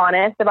 one, be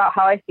honest about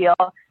how I feel,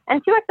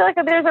 and two, I feel like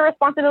there's a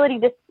responsibility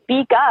to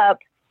speak up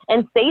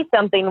and say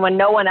something when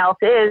no one else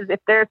is,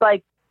 if there's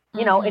like,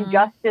 you know,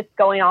 injustice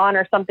going on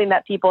or something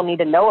that people need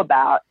to know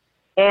about.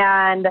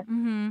 And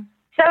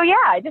so,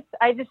 yeah,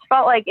 I just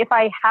felt like if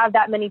I have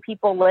that many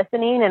people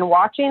listening and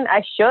watching,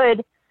 I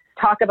should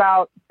talk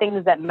about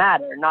things that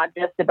matter, not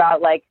just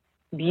about like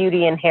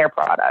beauty and hair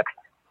products.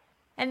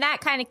 And that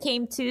kind of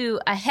came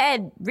to a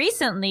head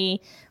recently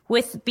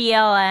with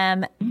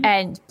BLM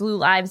and Blue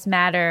Lives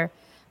Matter.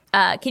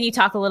 Can you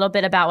talk a little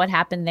bit about what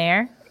happened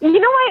there? You know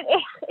what?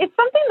 It's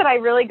something that I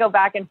really go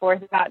back and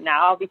forth about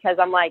now, because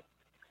I'm like,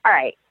 all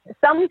right,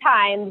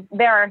 sometimes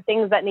there are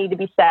things that need to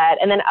be said.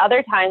 And then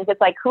other times it's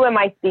like, who am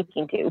I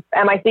speaking to?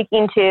 Am I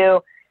speaking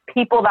to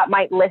people that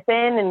might listen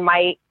and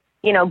might,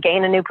 you know,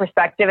 gain a new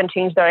perspective and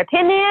change their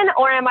opinion?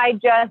 Or am I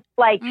just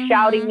like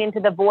shouting into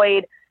the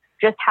void,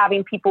 just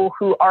having people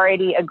who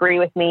already agree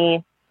with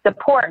me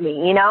support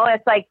me? You know,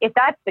 it's like, if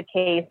that's the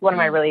case, what am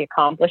I really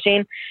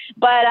accomplishing?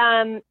 But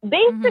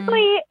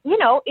basically, you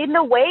know, in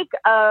the wake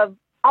of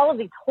all of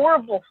these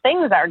horrible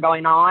things that are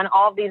going on,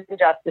 all of these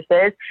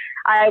injustices,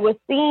 I was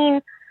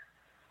seeing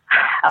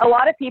a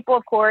lot of people,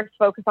 of course,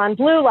 focus on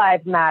Blue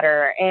Lives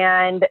Matter.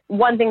 And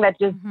one thing that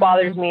just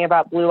bothers me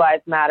about Blue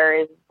Lives Matter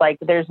is like,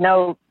 there's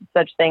no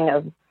such thing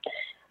as,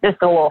 just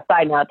a little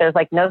side note, there's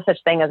like no such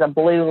thing as a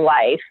blue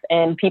life,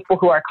 and people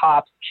who are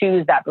cops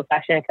choose that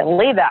profession and can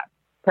leave that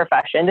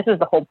profession. This is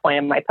the whole point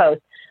of my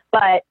post.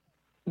 But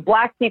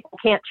Black people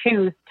can't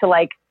choose to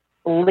like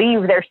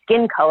leave their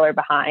skin color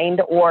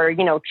behind or,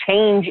 you know,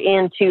 change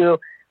into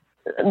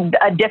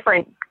a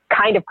different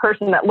kind of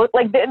person that look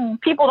like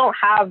people don't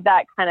have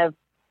that kind of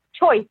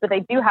choice, but they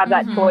do have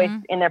that choice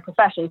in their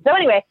profession. So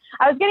anyway,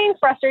 I was getting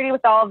frustrated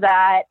with all of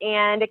that,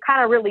 and it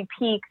kind of really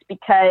peaked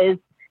because,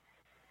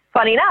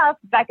 funny enough,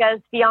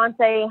 Becca's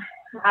fiance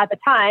at the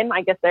time,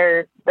 I guess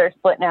they're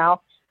split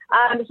now.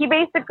 He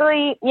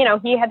basically, you know,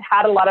 he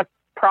had a lot of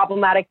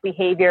problematic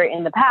behavior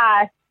in the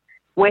past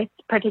with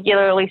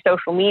particularly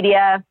social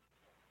media.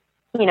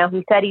 You know,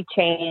 he said he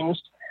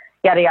changed,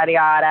 yada, yada,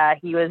 yada.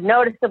 He was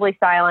noticeably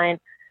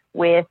silent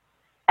with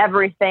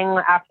everything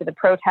after the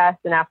protest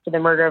and after the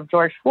murder of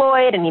George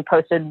Floyd. And he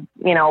posted,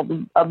 you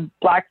know, a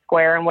black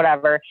square and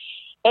whatever.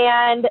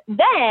 And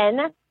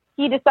then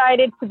he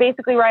decided to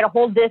basically write a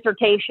whole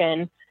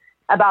dissertation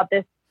about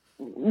this,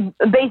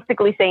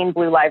 basically saying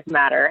Blue Lives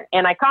Matter.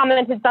 And I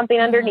commented something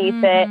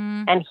underneath it,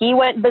 and he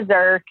went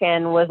berserk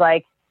and was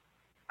like,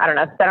 I don't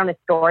know, said on his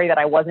story that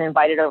I wasn't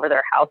invited over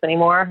their house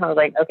anymore. I was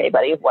like, okay,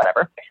 buddy,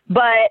 whatever.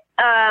 But,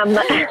 all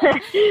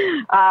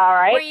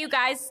right. Were you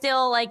guys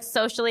still like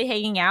socially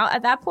hanging out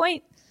at that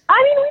point?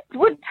 I mean, we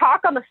would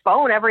talk on the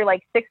phone every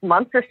like 6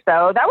 months or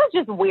so. That was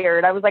just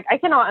weird. I was like, I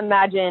cannot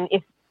imagine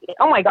if,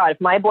 oh my God,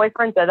 if my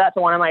boyfriend said that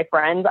to one of my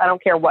friends, I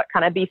don't care what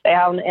kind of beef they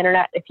have on the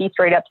internet, if he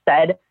straight up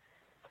said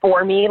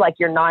for me, like,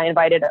 you're not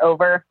invited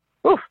over,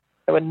 oof,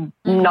 I would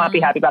not be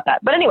happy about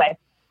that. But anyway,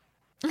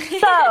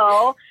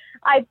 so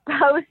I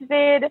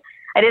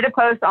did a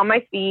post on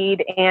my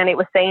feed, and it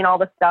was saying all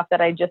the stuff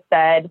that I just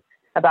said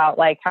about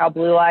like how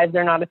blue lives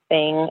are not a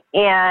thing.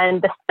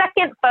 And the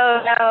second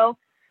photo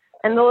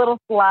and the little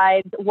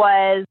slides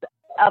was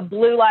a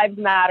Blue Lives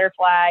Matter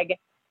flag,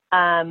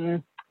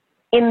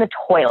 in the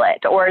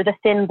toilet, or the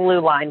thin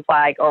blue line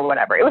flag, or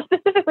whatever. It was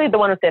specifically the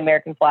one with the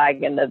American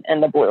flag and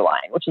the blue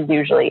line, which is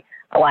usually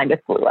aligned with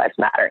Blue Lives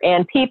Matter.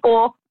 And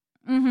people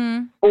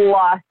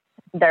lost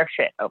their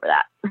shit over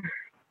that.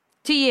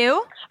 To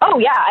you? Oh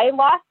yeah, I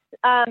lost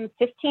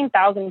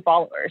 15,000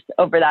 followers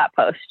over that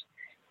post,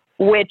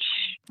 which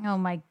Oh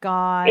my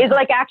God. is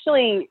like,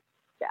 actually,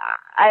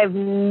 I've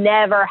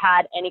never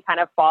had any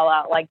kind of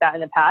fallout like that in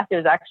the past. It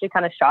was actually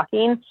kind of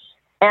shocking.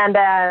 And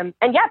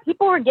yeah,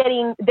 people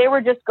they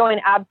were just going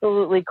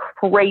absolutely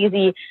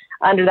crazy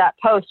under that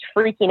post,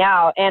 freaking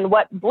out. And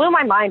what blew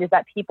my mind is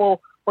that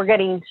people were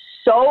getting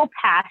so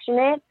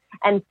passionate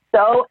and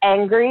so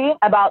angry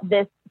about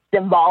this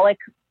symbolic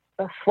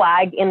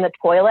flag in the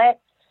toilet.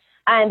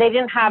 And they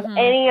didn't have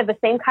any of the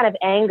same kind of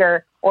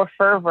anger or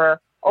fervor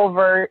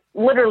over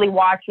literally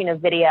watching a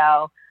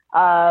video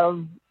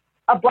of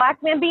a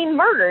Black man being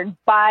murdered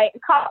by a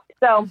cop.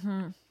 So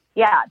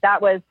yeah,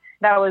 that was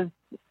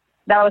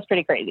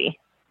pretty crazy.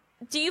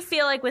 Do you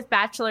feel like with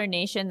Bachelor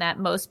Nation that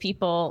most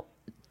people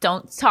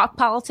don't talk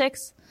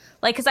politics?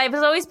 Like, because I've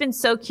always been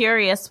so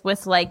curious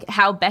with like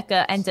how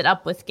Becca ended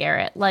up with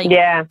Garrett. Like,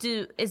 yeah.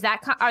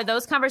 Are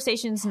those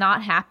conversations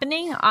not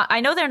happening? I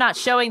know they're not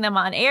showing them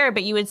on air,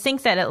 but you would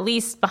think that at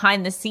least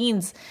behind the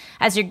scenes,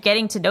 as you're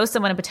getting to know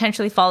someone and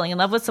potentially falling in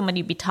love with someone,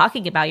 you'd be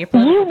talking about your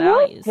political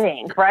values. You would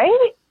think,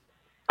 right?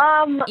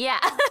 Yeah.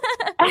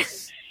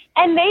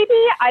 And maybe,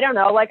 I don't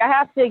know, like I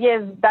have to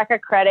give Becca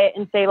credit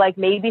and say like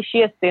maybe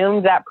she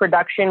assumed that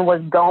production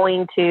was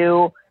going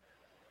to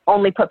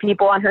only put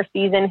people on her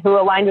season who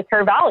aligned with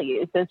her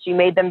values, since she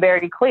made them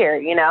very clear,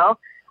 you know?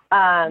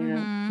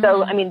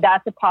 So, I mean,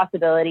 that's a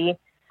possibility.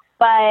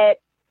 But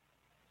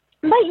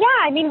yeah,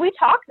 I mean, we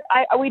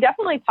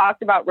definitely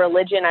talked about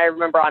religion, I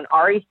remember, on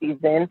Ari's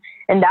season,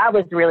 and that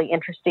was really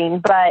interesting.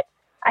 But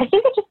I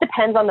think it just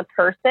depends on the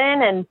person.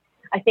 And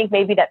I think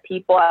maybe that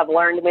people have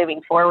learned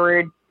moving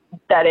forward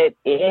that it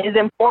is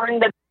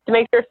important to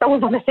make sure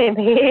someone's on the same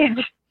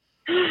page.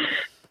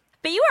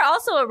 But you were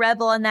also a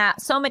rebel in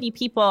that so many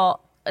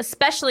people,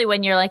 especially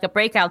when you're like a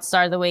breakout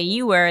star the way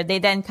you were, they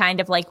then kind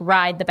of like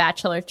ride the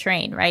Bachelor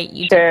train, right?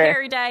 You do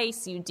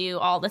Paradise, you do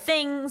all the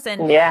things,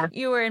 and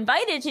you were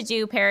invited to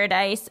do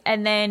Paradise,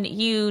 and then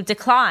you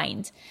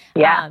declined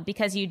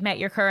because you'd met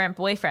your current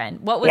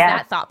boyfriend. What was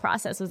that thought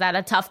process? Was that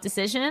a tough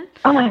decision?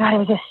 Oh my God, it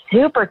was a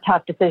super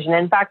tough decision.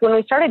 In fact, when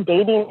we started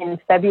dating in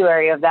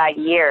February of that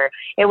year,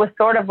 it was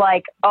sort of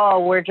like, oh,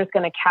 we're just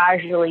going to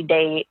casually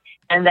date,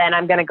 and then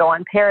I'm going to go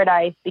on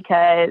Paradise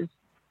because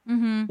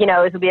you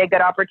know, it would be a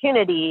good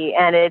opportunity.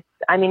 And it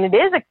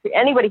is,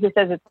 anybody who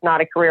says it's not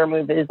a career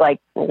move is like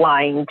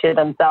lying to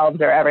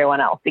themselves or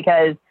everyone else,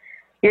 because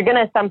you're going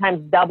to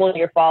sometimes double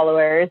your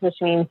followers, which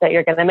means that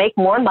you're going to make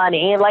more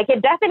money. Like,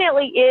 it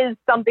definitely is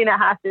something that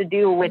has to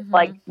do with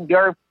like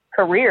your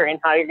career and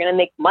how you're going to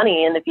make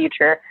money in the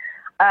future.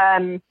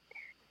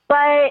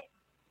 But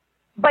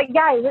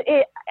yeah,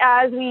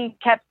 as we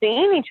kept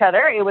seeing each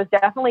other, it was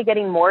definitely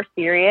getting more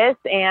serious.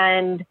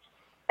 And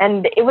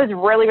And it was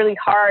really, really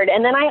hard.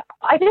 And then I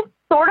just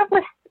sort of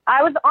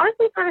I was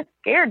honestly sort of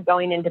scared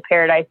going into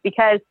Paradise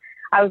because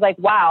I was like,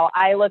 wow,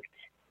 I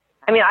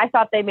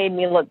thought they made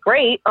me look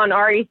great on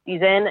Ari's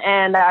season.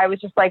 And I was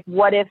just like,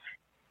 what if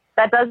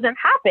that doesn't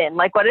happen?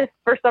 Like, what if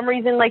for some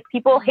reason, like,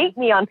 people hate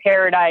me on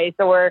Paradise,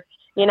 or,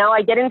 you know,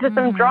 I get into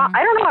some drama?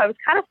 I don't know. I was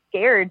kind of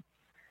scared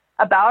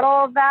about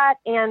all of that.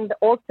 And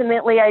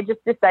ultimately, I just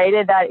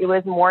decided that it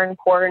was more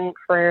important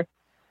for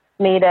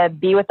me to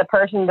be with the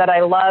person that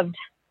I loved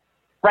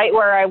right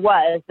where I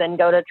was than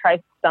go to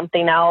try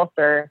something else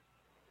or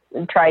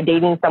try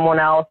dating someone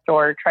else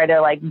or try to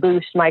like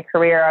boost my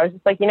career. I was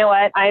just like, you know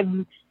what?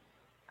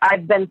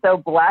 I've been so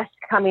blessed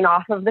coming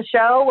off of the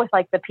show with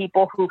like the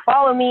people who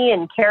follow me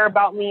and care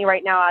about me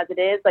right now as it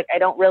is. Like, I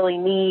don't really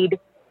need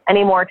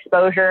any more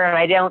exposure, and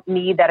I don't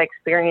need that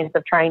experience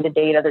of trying to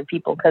date other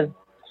people because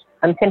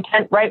I'm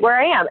content right where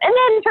I am. And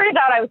then it turns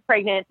out I was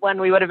pregnant when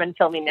we would have been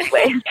filming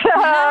midway. So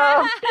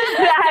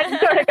that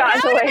sort of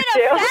got away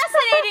too. A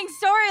fascinating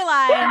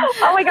storyline.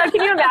 Oh my God,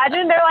 can you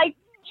imagine? They're like,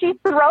 she's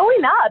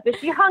throwing up. Is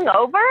she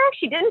hungover?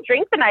 She didn't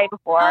drink the night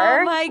before.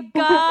 Oh my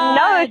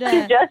God. No,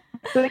 she's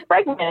just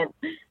pregnant.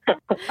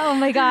 Oh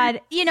my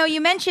God. You know,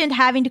 you mentioned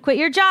having to quit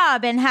your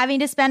job and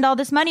having to spend all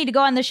this money to go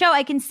on the show.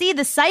 I can see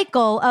the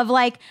cycle of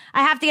like,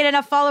 I have to get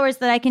enough followers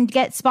that I can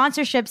get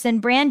sponsorships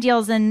and brand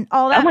deals and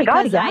all that. Oh my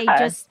God,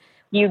 because yeah.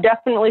 You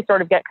definitely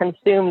sort of get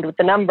consumed with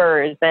the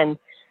numbers and,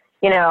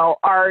 you know,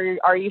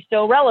 are you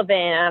still relevant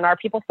and are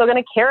people still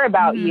going to care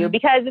about you?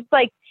 Because it's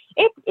like,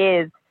 it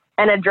is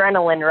an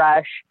adrenaline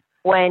rush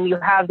when you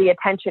have the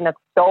attention of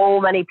so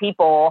many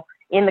people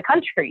in the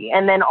country.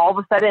 And then all of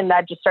a sudden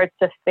that just starts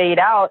to fade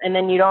out and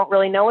then you don't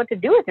really know what to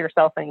do with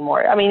yourself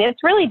anymore. I mean,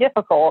 it's really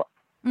difficult.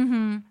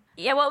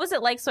 Yeah. What was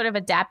it like sort of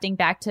adapting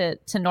back to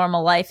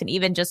normal life and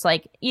even just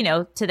like, you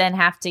know, to then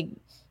have to,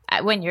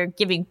 when you're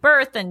giving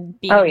birth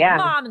and being a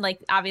mom, and like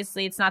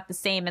obviously it's not the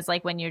same as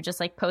like when you're just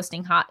like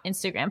posting hot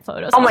Instagram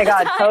photos. Oh my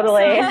God,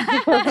 totally.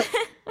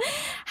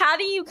 How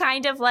do you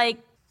kind of like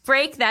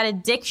break that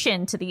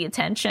addiction to the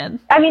attention?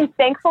 I mean,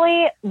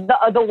 thankfully,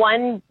 the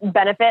one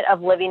benefit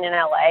of living in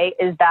LA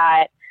is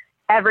that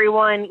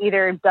everyone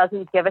either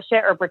doesn't give a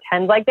shit or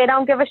pretends like they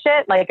don't give a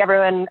shit. Like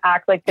everyone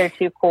acts like they're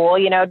too cool,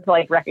 you know, to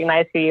like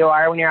recognize who you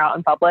are when you're out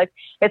in public.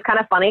 It's kind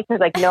of funny because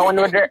like no one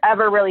would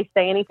ever really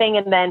say anything,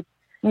 and then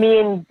me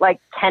and like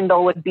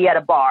Kendall would be at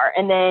a bar,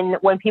 and then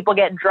when people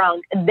get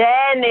drunk,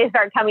 then they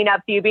start coming up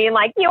to you being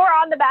like, "You were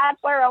on The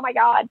Bachelor, oh my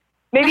God."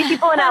 Maybe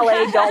people in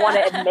LA don't want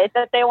to admit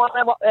that they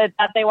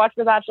watch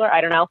The Bachelor.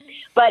 I don't know,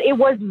 but it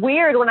was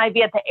weird when I'd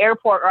be at the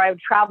airport or I would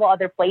travel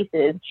other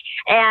places,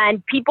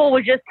 and people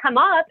would just come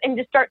up and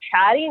just start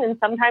chatting, and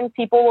sometimes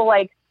people will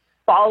like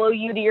follow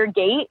you to your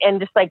gate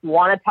and just like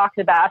want to talk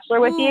to The Bachelor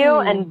with you,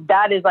 and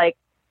that is like,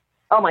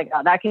 oh my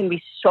God, that can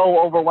be so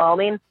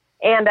overwhelming.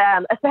 And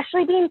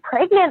especially being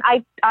pregnant,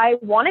 I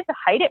wanted to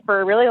hide it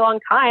for a really long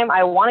time.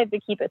 I wanted to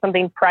keep it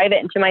something private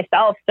and to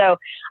myself. So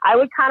I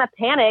would kind of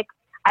panic.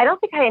 I don't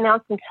think I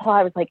announced until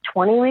I was like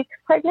 20 weeks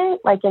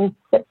pregnant, like in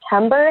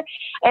September.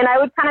 And I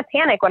would kind of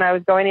panic when I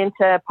was going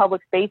into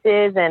public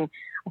spaces and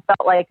I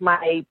felt like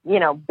my, you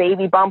know,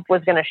 baby bump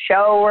was going to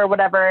show or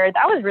whatever.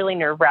 That was really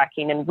nerve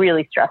wracking and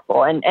really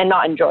stressful and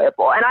not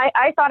enjoyable. And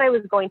I thought I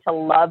was going to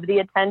love the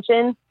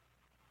attention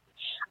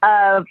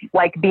of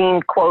like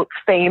being, quote,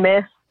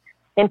 famous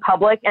in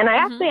public. And I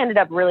actually ended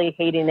up really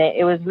hating it.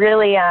 It was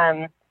really,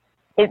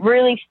 it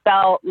really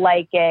felt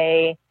like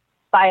a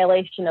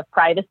violation of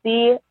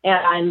privacy.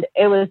 And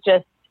it was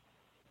just,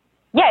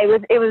 yeah,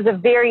 it was a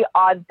very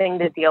odd thing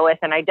to deal with.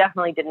 And I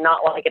definitely did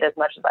not like it as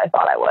much as I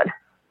thought I would.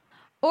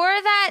 Or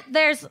that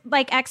there's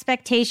like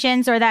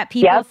expectations, or that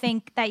people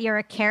think that you're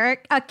a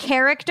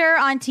character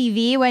on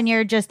TV when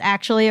you're just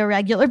actually a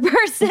regular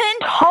person.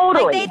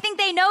 Totally. Like they think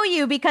they know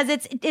you because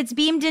it's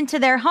beamed into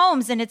their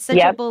homes and it's such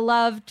a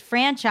beloved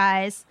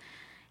franchise.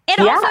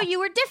 And also you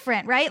were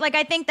different, right? Like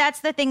I think that's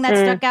the thing that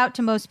stuck out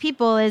to most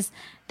people is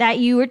that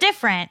you were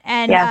different.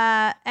 And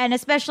and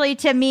especially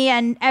to me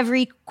and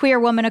every queer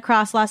woman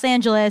across Los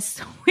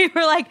Angeles, we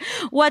were like,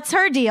 what's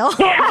her deal?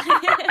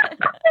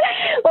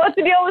 What's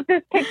the deal with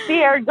this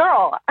pixie-haired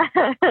girl?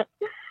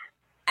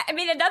 I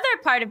mean, another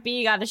part of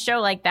being on a show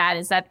like that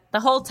is that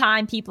the whole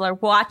time people are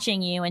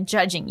watching you and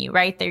judging you,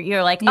 right?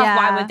 You're like, oh,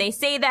 why would they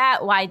say that?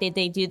 Why did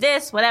they do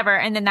this? Whatever.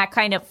 And then that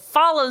kind of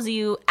follows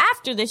you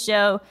after the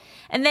show.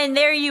 And then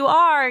there you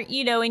are,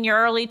 you know, in your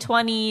early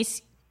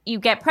 20s, you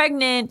get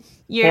pregnant,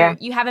 you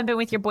haven't been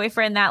with your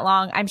boyfriend that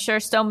long. I'm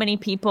sure so many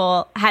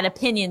people had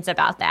opinions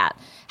about that.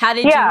 How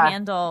did you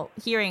handle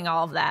hearing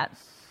all of that?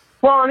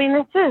 Well, I mean,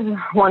 this is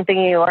one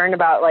thing you learn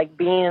about, like,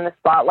 being in the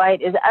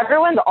spotlight is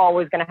everyone's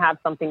always going to have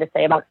something to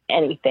say about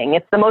anything.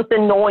 It's the most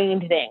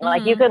annoying thing.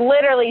 Like, you could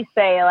literally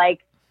say,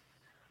 like,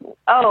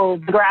 oh,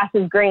 the grass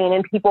is green.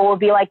 And people will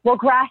be like, well,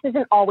 grass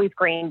isn't always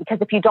green because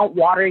if you don't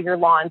water your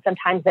lawn,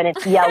 sometimes then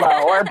it's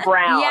yellow or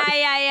brown.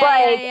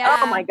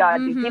 Oh, my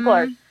God, these people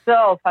are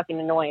so fucking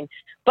annoying.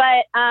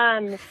 But,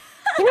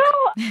 you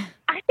know,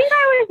 I think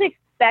I was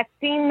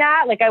expecting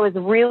that. Like, I was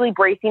really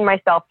bracing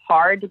myself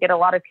hard to get a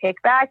lot of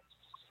kickback.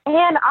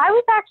 And I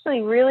was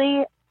actually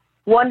really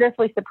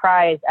wonderfully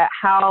surprised at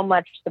how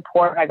much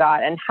support I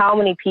got and how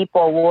many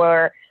people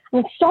were, I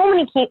mean, so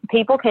many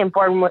people came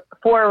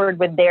forward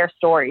with their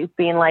stories,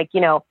 being like,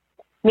 you know,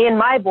 me and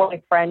my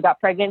boyfriend got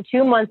pregnant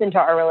 2 months into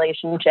our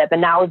relationship, and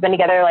now we've been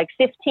together like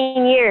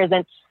 15 years.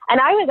 And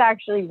I was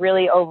actually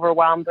really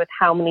overwhelmed with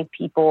how many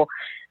people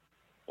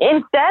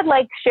instead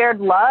like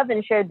shared love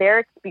and shared their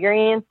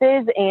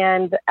experiences.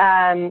 And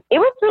it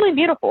was really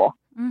beautiful.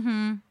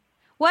 Mm-hmm.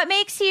 What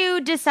makes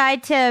you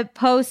decide to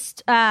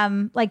post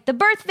like the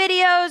birth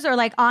videos or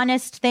like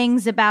honest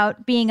things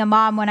about being a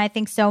mom when I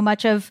think so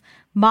much of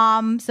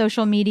mom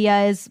social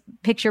media is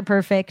picture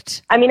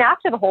perfect? I mean,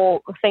 after the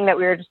whole thing that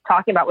we were just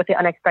talking about with the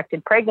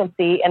unexpected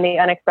pregnancy and the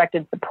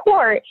unexpected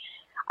support,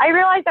 I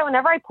realized that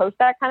whenever I post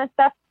that kind of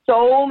stuff,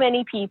 so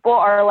many people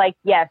are like,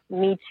 yes,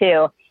 me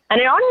too. And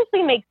it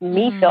honestly makes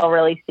me feel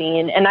really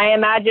seen. And I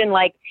imagine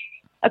like,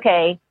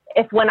 okay,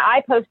 if when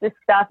I post this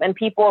stuff and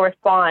people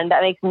respond,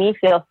 that makes me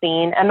feel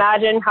seen.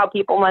 Imagine how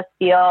people must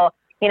feel,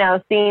 you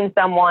know, seeing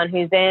someone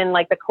who's in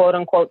like the quote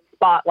unquote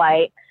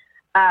spotlight.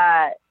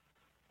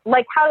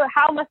 Like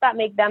how must that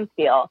make them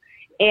feel?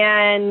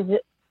 And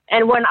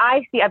when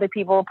I see other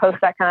people post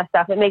that kind of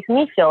stuff, it makes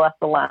me feel less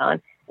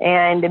alone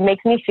and it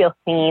makes me feel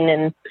seen.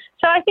 And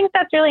so I think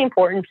that's really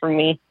important for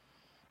me.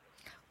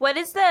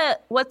 What's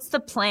the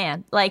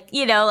plan? Like,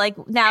 you know, like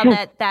now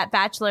that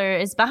Bachelor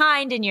is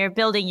behind and you're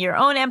building your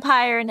own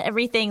empire and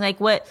everything, like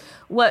what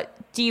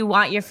do you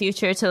want your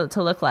future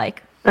to look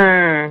like? You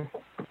know,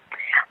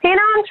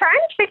 I'm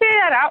trying to figure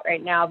that out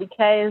right now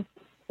because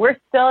we're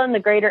still in the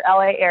greater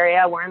LA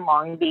area. We're in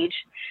Long Beach.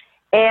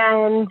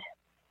 And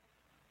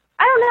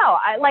I don't know.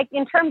 I like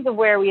in terms of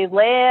where we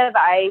live,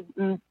 I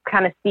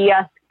kind of see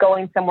us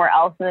going somewhere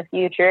else in the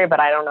future, but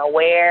I don't know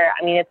where.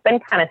 I mean, it's been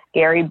kind of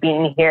scary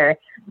being here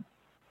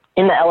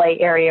in the LA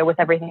area with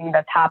everything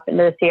that's happened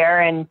this year.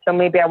 And so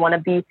maybe I want to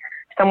be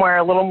somewhere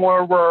a little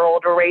more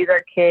rural to raise our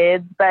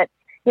kids. But,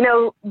 you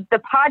know,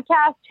 the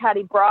podcast,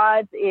 Chatty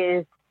Broads,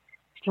 is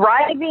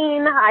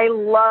thriving. I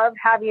love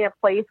having a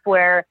place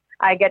where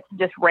I get to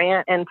just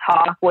rant and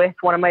talk with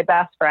one of my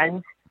best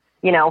friends,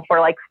 you know, for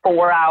like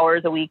 4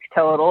 hours a week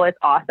total. It's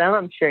awesome.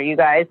 I'm sure you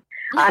guys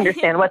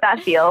understand what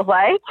that feels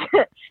like.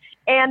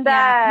 And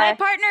my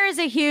partner is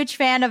a huge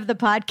fan of the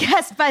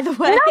podcast, by the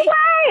way. No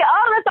way!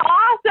 Oh, that's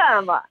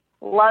awesome.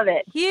 Love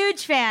it.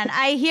 Huge fan.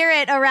 I hear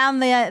it around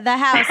the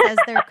house as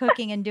they're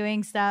cooking and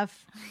doing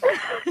stuff.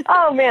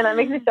 Oh, man, that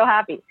makes me so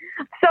happy.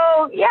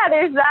 So, yeah,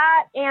 there's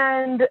that.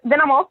 And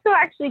then I'm also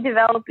actually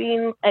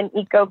developing an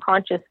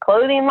eco-conscious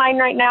clothing line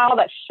right now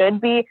that should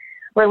be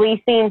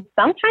releasing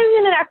sometime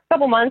in the next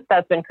couple months.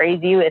 That's been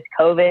crazy with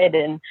COVID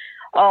and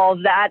all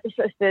of that. It's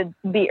supposed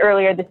to be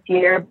earlier this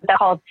year. That's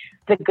called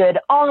The Good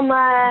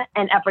Alma,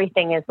 and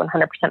everything is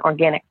 100%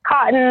 organic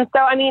cotton.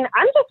 So, I mean,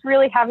 I'm just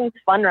really having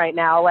fun right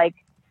now, like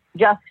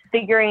just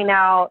figuring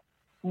out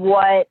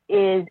what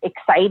is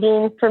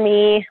exciting for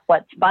me,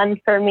 what's fun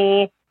for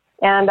me,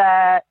 and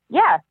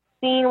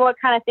seeing what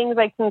kind of things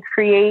I can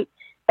create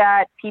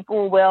that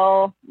people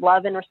will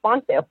love and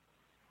respond to.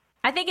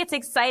 I think it's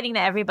exciting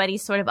that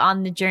everybody's sort of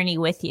on the journey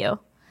with you.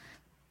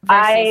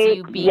 Versus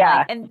you being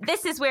like, and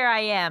this is where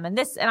I am, and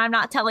I'm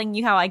not telling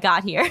you how I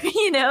got here,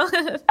 you know?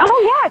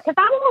 Oh yeah, because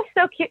I'm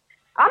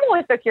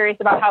always so curious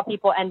about how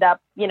people end up,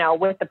 you know,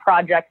 with the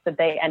projects that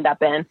they end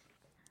up in.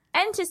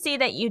 And to see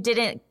that you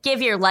didn't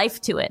give your life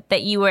to it,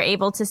 that you were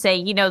able to say,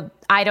 you know,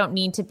 I don't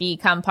need to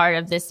become part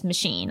of this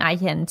machine. I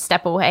can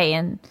step away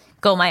and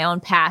go my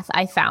own path.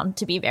 I found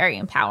to be very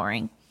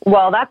empowering.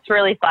 Well, that's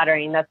really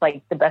flattering. That's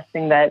like the best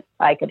thing that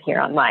I could hear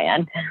on my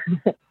end.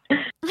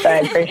 So I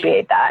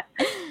appreciate that.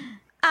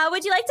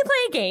 Would you like to play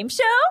a game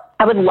show?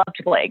 I would love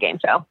to play a game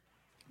show.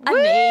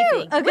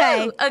 Amazing. Woo!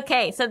 Okay. Woo!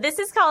 Okay, so this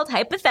is called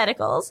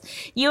Hypotheticals.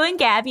 You and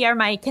Gabby are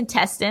my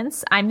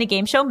contestants. I'm the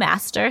game show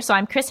master, so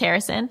I'm Chris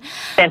Harrison.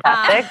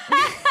 Fantastic.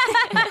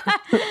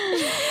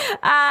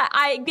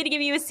 I'm going to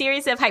give you a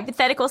series of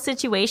hypothetical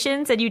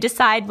situations, and you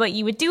decide what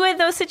you would do in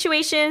those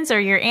situations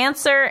or your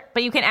answer,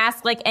 but you can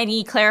ask like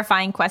any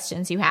clarifying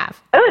questions you have.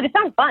 Oh, this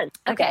sounds fun.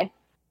 Okay.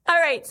 All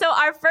right, so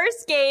our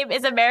first game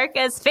is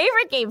America's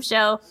favorite game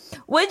show.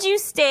 Would you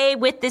stay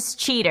with this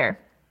cheater?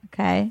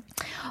 Okay.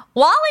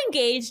 While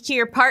engaged to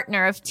your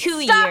partner of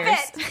 2 years.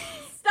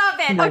 Stop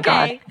it. my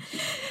Okay.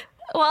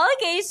 While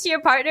engaged to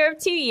your partner of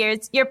 2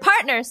 years, your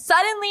partner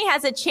suddenly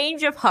has a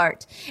change of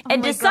heart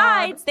and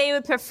decides they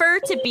would prefer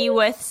to be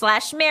with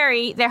 /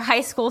 marry their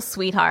high school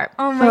sweetheart.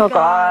 Oh my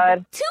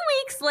God. 2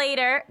 weeks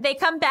later, they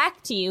come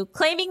back to you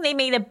claiming they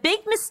made a big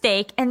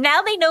mistake and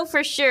now they know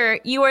for sure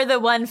you are the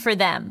one for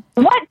them.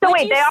 What? So Would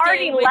wait, you they stay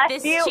already with left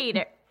this you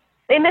cheater?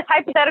 in this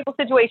hypothetical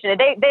situation.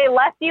 They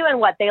left you and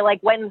what? They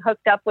like went and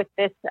hooked up with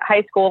this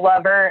high school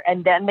lover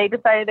and then they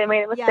decided they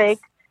made a mistake.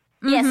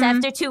 Yes,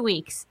 after 2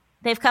 weeks.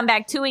 They've come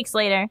back 2 weeks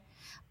later.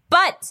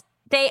 But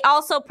they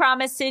also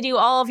promise to do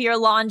all of your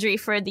laundry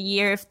for the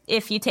year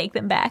if you take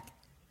them back.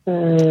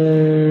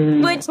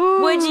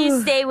 Would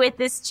you stay with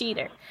this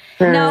cheater?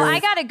 No, I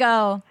gotta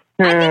go.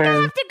 I think I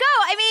have to go.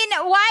 I mean,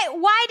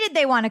 why did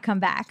they want to come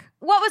back?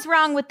 What was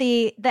wrong with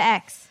the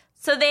ex?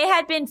 So they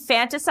had been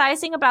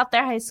fantasizing about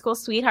their high school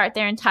sweetheart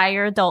their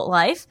entire adult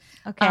life.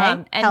 Okay.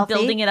 And Healthy.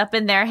 building it up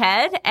in their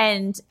head.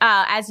 And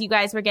as you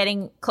guys were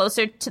getting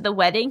closer to the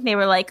wedding, they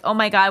were like, oh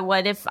my God,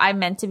 what if I'm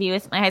meant to be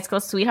with my high school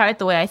sweetheart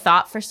the way I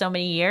thought for so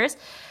many years?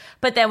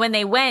 But then when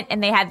they went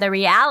and they had the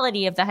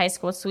reality of the high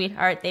school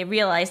sweetheart, they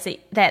realized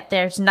that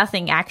there's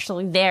nothing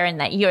actually there and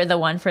that you're the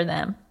one for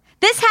them.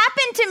 This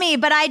happened to me,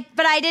 but I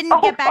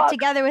didn't get back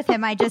together with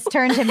him. I just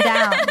turned him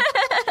down.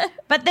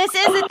 But this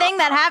is a thing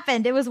that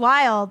happened. It was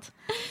wild.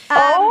 But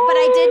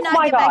I did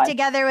not get back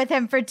together with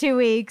him for 2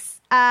 weeks.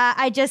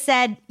 I just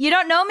said, you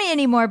don't know me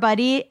anymore,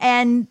 buddy,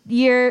 and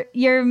you're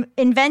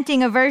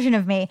inventing a version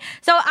of me.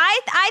 So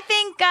I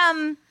think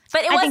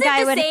But it wasn't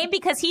the same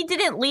because he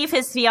didn't leave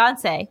his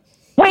fiance.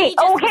 Wait,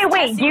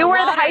 you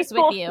were the high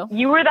school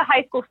you were the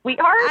high school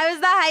sweetheart? I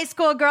was the high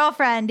school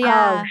girlfriend,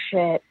 yeah. Oh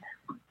shit.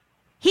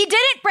 He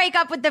didn't break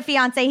up with the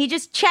fiance. He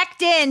just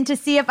checked in to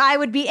see if I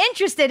would be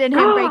interested in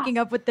him breaking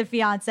up with the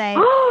fiance.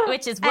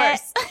 Which is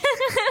worse.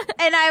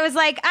 And I was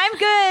like, I'm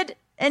good.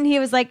 And he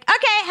was like,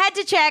 okay, had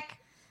to check.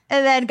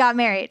 And then got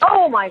married.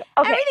 Oh my,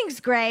 okay. Everything's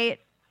great.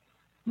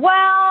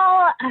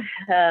 Well,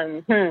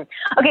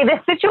 okay, the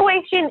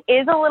situation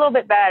is a little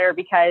bit better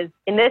because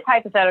in this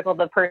hypothetical,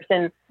 the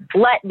person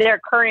let their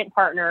current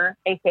partner,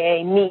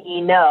 aka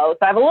me, know.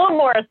 So I have a little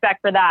more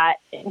respect for that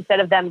instead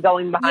of them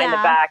going behind the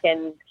back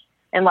and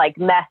like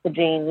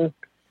messaging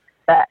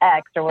the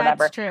ex or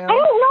whatever. That's true. I don't know.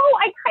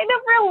 I kind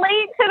of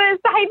relate to this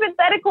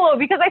hypothetical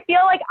because I feel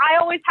like I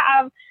always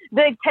have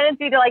the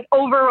tendency to like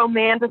over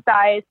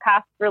romanticize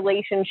past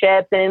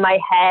relationships. And in my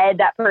head,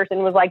 that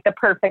person was like the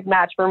perfect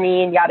match for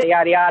me and yada,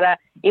 yada, yada,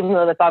 even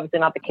though that's obviously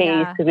not the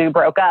case because we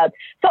broke up.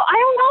 So I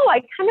don't know.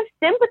 I kind of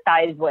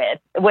sympathize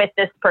with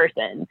this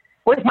person.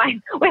 With my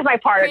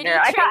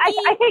partner, I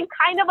can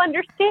kind of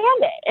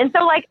understand it. And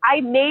so like I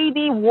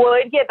maybe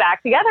would get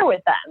back together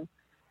with them.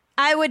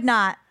 I would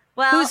not.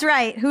 Well, Who's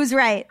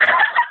right?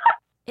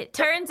 It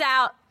turns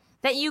out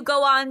that you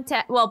go on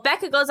to,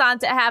 Becca goes on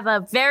to have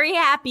a very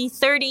happy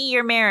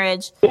 30-year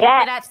marriage.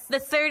 Yeah. And at the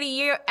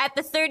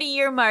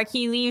 30-year mark,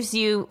 he leaves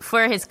you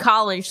for his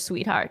college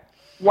sweetheart.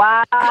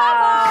 Wow. Come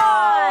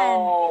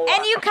on.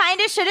 And you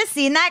kind of should have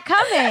seen that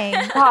coming.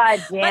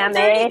 God damn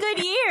but 30 good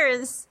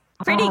years.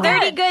 Pretty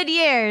good. 30 good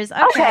years.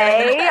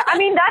 Okay. I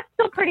mean, that's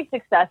still pretty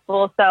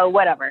successful, so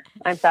whatever.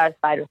 I'm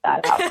satisfied with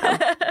that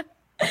outcome.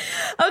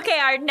 Okay,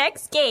 our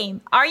next game.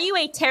 Are you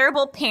a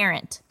terrible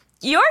parent?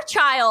 Your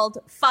child,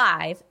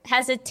 5,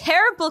 has a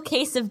terrible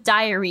case of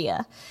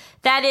diarrhea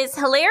that is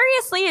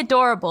hilariously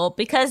adorable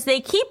because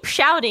they keep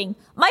shouting,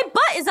 "My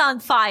butt is on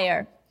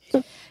fire."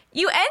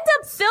 You end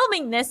up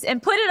filming this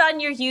and put it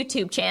on your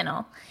YouTube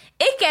channel.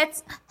 It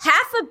gets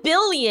 500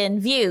 million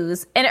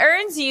views and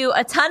earns you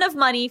a ton of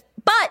money.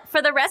 But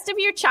for the rest of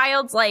your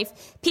child's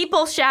life,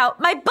 people shout,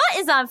 "My butt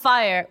is on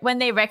fire," when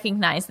they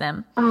recognize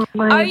them. Oh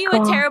my Are you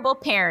God. a terrible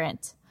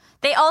parent?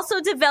 They also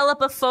develop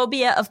a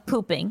phobia of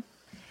pooping.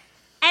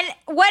 And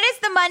what is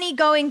the money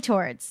going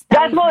towards?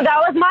 That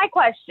was my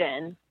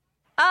question.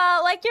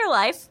 Like your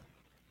life.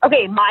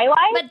 Okay, my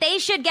life? But they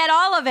should get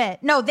all of it.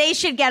 No, they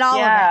should get all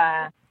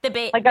of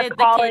it. Like a the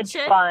college kid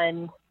should?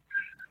 fund.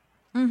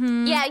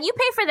 Yeah, you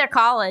pay for their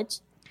college.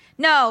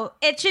 No,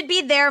 it should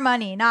be their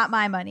money, not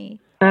my money.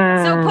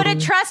 So put a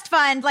trust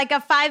fund, like a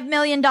 $5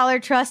 million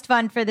trust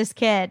fund for this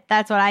kid.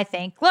 That's what I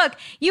think. Look,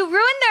 you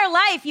ruined their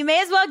life. You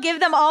may as well give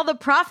them all the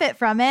profit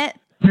from it.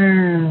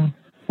 But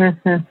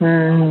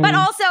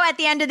also, at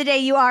the end of the day,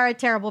 you are a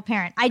terrible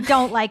parent. I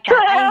don't like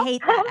that. I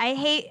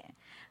hate that.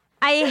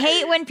 I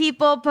hate when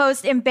people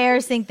post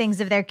embarrassing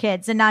things of their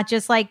kids and not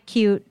just like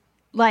cute,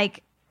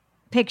 like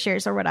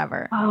pictures or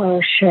whatever. Oh,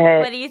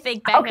 shit. What do you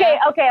think, Becca? Okay.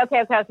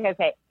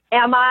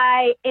 Am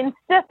I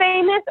Insta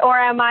famous or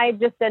am I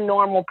just a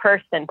normal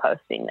person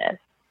posting this?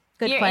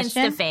 Good You're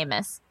question. Insta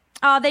famous.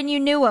 Oh, then you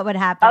knew what would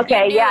happen. You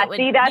Okay, knew yeah, it would-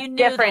 see, that's you knew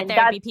different. that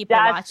there'd be people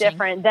That's watching.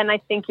 different. Then I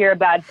think you're a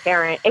bad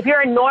parent. If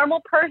you're a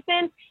normal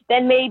person,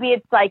 then maybe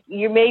it's like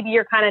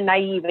you're kind of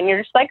naive and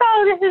you're just like,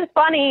 oh, this is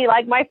funny.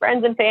 Like my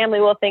friends and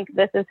family will think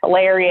this is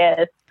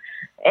hilarious.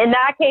 In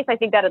that case, I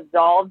think that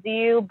absolves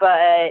you.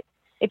 But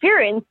if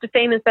you're Insta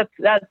famous,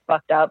 that's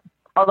fucked up.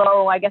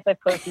 Although I guess I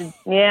posted,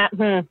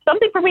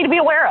 something for me to be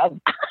aware of.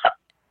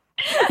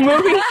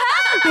 moving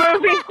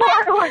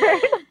forward.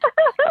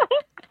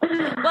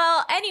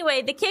 Well,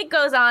 anyway, the kid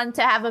goes on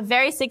to have a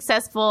very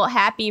successful,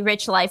 happy,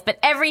 rich life, but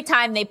every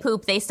time they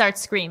poop, they start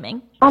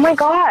screaming. Oh my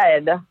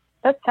God.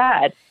 That's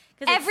sad.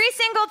 Every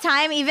single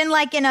time, even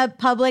like in a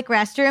public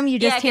restroom, you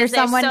just hear 'cause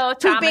they're someone so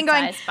pooping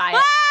going, traumatized by it.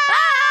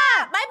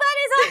 "Ah! My butt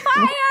is on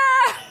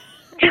fire!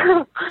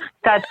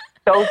 That's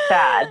so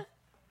sad.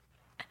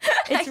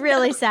 It's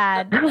really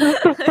sad.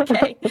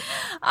 Okay.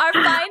 Our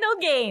final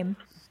game.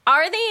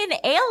 Are they an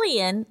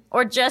alien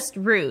or just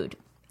rude?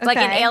 It's like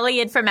an Okay.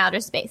 alien from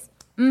outer space.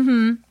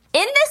 In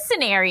this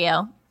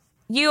scenario,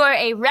 you are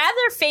a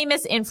rather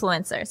famous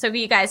influencer. So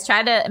you guys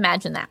try to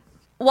imagine that.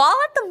 While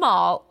at the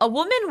mall, a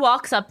woman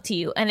walks up to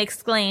you and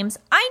exclaims,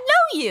 "I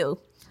know you.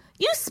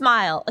 You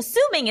smile,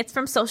 assuming it's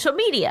from social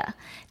media.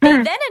 They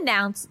then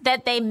announce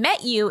that they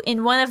met you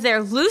in one of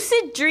their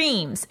lucid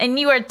dreams and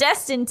you are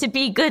destined to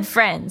be good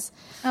friends.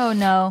 Oh,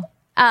 no.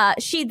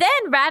 She then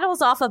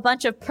rattles off a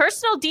bunch of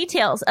personal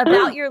details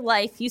about your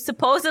life you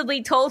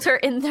supposedly told her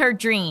in her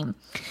dream.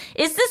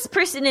 Is this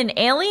person an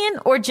alien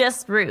or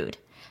just rude?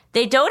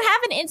 They don't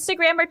have an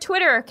Instagram or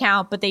Twitter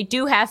account, but they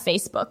do have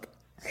Facebook.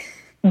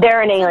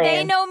 They're an alien.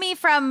 They know me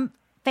from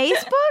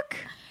Facebook?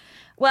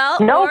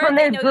 Well, No, or from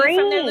they their know you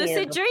from their dream.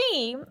 lucid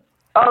dream.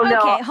 Oh, no.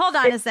 Okay, hold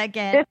on a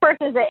second. This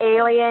person's an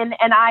alien,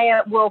 and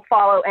I will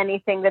follow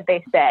anything that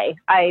they say.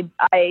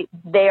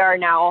 They are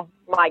now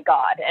my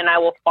God, and I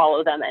will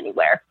follow them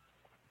anywhere.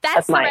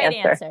 That's the my right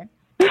answer. answer.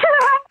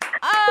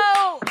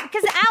 Oh,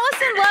 because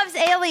Allison loves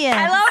aliens.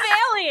 I love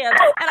aliens.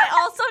 And I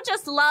also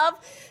just love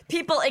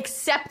people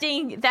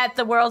accepting that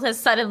the world has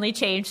suddenly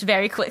changed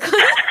very quickly.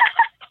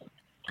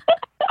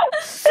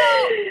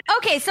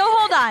 Okay, so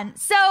hold on.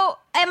 So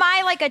am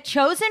I like a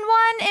chosen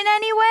one in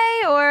any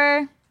way,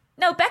 or?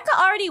 No, Becca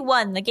already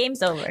won. The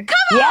game's over.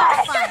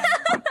 Yes.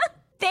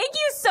 Thank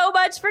you so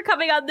much for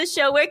coming on the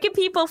show. Where can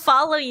people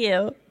follow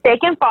you? They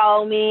can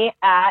follow me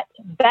at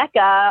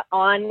Becca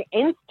on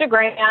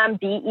Instagram,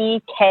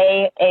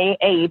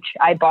 BEKAH.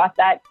 I bought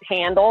that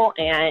handle,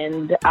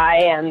 and I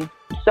am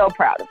so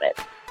proud of it.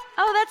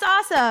 Oh, that's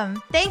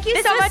awesome. Thank you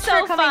This so was much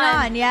for coming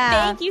fun. on.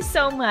 Yeah. Thank you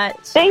so much.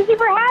 Thank you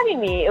for having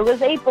me. It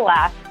was a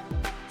blast.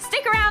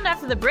 Stick around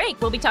after the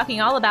break. We'll be talking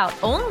all about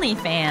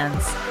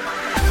OnlyFans.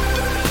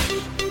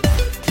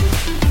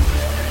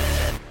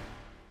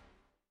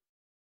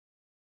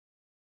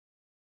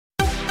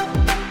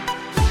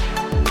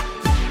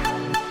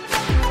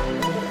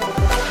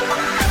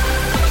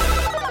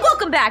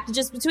 Welcome back to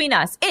Just Between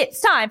Us. It's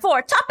time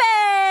for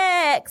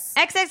topics.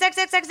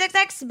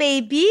 XXXXXXX,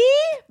 baby.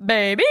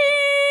 Baby.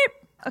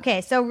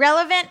 Okay, so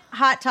relevant,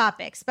 hot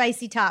topic,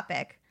 spicy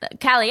topic.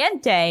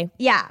 Caliente.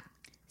 Yeah.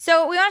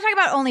 So we want to talk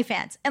about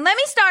OnlyFans. And let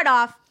me start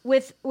off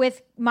with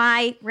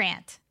my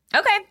rant.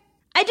 Okay.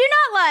 I do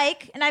not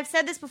like, and I've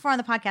said this before on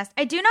the podcast,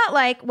 I do not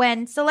like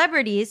when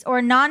celebrities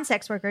or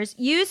non-sex workers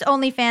use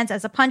OnlyFans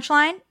as a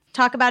punchline,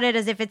 talk about it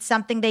as if it's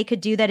something they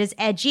could do that is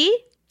edgy.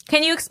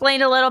 Can you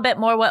explain a little bit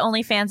more what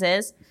OnlyFans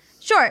is?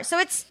 Sure. So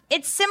it's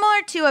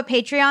similar to a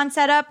Patreon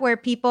setup where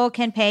people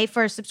can pay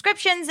for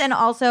subscriptions and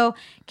also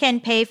can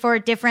pay for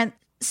different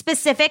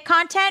specific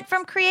content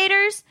from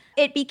creators.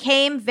 It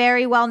became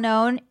very well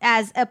known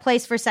as a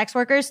place for sex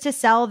workers to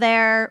sell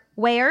their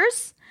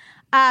wares.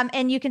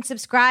 And you can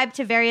subscribe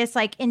to various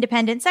like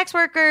independent sex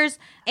workers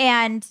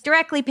and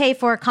directly pay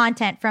for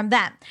content from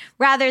them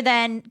rather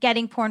than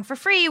getting porn for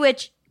free,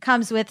 which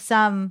comes with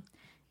some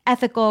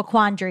ethical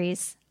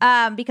quandaries.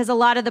 Because a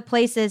lot of the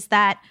places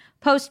that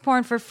post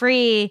porn for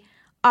free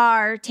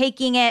are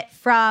taking it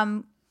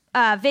from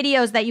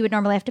videos that you would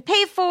normally have to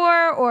pay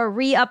for or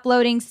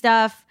re-uploading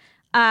stuff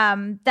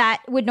that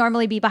would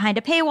normally be behind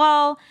a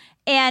paywall.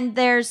 And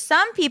there's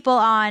some people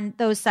on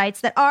those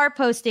sites that are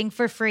posting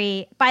for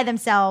free by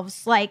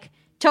themselves, like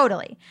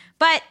totally.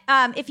 But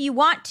if you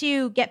want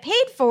to get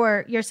paid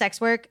for your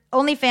sex work,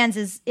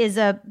 OnlyFans is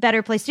a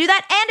better place to do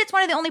that. And it's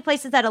one of the only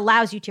places that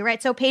allows you to,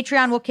 right? So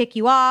Patreon will kick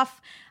you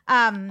off.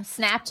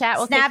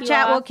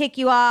 Snapchat will kick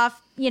you off.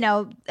 You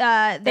know,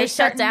 they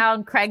shut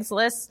down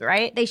Craigslist,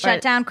 right? They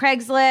shut down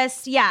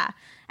Craigslist. Yeah.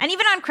 And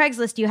even on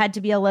Craigslist, you had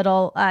to be a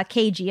little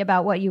cagey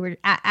about what you were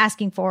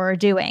asking for or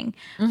doing.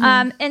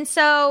 And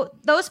so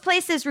those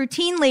places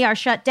routinely are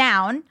shut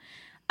down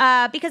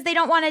because they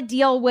don't want to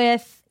deal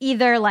with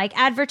either like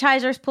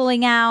advertisers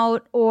pulling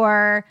out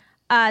or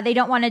they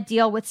don't want to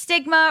deal with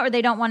stigma or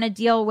they don't want to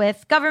deal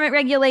with government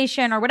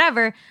regulation or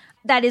whatever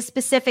that is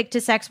specific to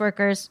sex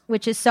workers,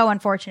 which is so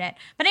unfortunate.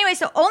 But anyway,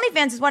 so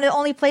OnlyFans is one of the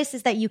only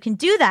places that you can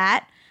do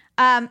that.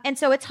 And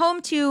so it's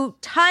home to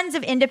tons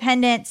of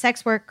independent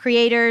sex work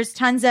creators,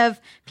 tons of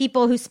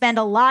people who spend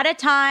a lot of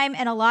time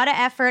and a lot of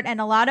effort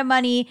and a lot of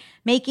money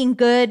making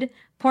good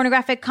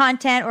pornographic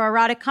content or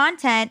erotic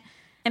content.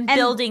 And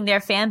building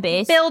their fan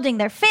base.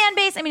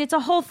 I mean, it's a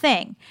whole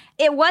thing.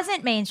 It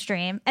wasn't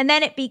mainstream. And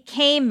then it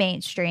became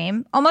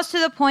mainstream, almost to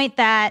the point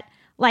that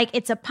like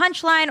it's a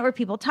punchline or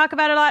people talk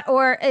about it a lot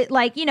or it,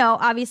 like, you know,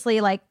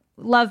 obviously like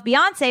love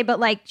Beyonce, but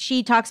like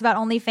she talks about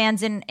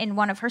OnlyFans in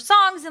one of her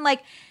songs. And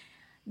like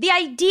the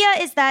idea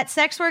is that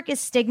sex work is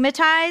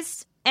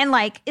stigmatized and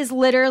like is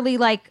literally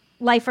like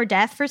life or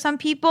death for some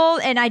people.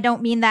 And I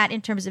don't mean that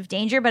in terms of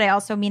danger, but I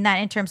also mean that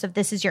in terms of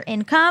this is your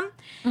income.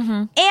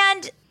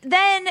 And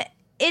then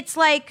it's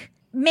like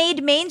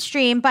made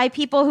mainstream by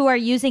people who are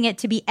using it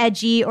to be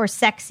edgy or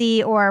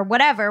sexy or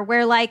whatever,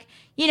 where like,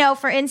 you know,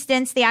 for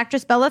instance, the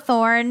actress Bella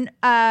Thorne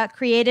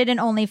created an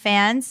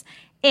OnlyFans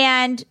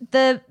and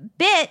the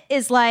bit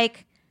is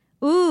like,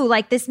 ooh,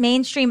 like this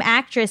mainstream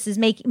actress is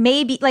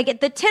maybe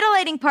like the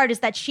titillating part is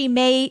that she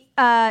may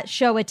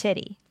show a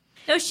titty.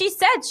 No, she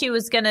said she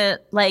was going to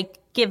like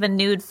give a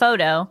nude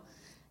photo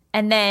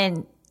and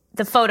then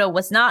the photo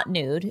was not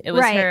nude. It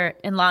was her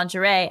in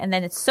lingerie. And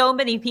then it's so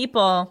many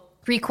people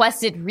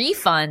requested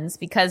refunds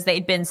because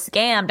they'd been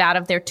scammed out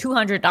of their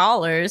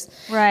 $200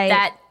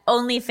 that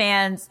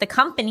OnlyFans, the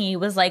company,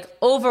 was like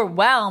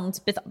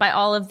overwhelmed by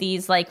all of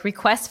these like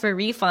requests for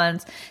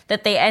refunds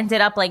that they ended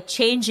up like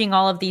changing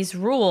all of these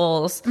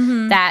rules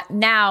that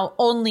now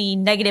only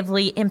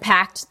negatively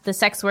impact the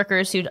sex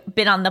workers who'd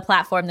been on the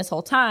platform this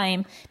whole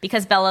time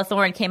because Bella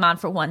Thorne came on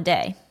for one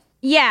day.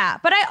 Yeah,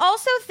 but I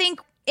also think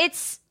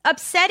it's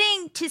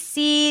upsetting to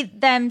see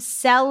them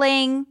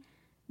selling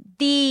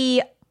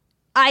the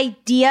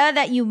idea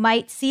that you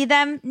might see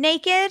them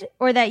naked,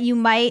 or that you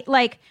might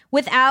like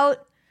without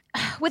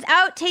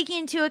taking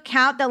into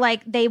account that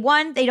like they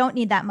don't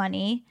need that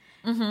money.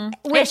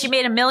 Yeah, she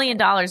made $1 million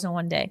in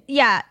one day.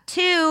 Yeah.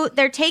 2,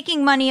 they're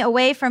taking money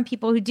away from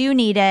people who do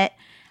need it.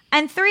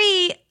 And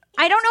 3,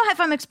 I don't know if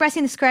I'm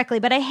expressing this correctly,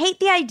 but I hate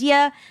the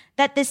idea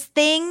that this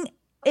thing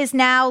is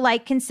now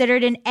like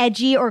considered an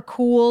edgy or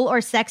cool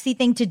or sexy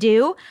thing to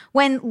do,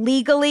 when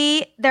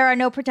legally there are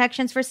no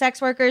protections for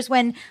sex workers,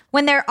 when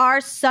there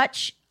are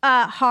such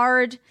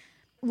hard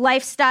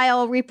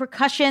lifestyle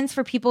repercussions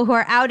for people who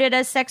are outed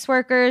as sex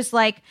workers.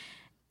 Like,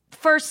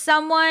 for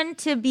someone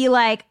to be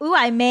like, ooh,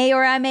 I may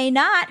or I may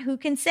not, who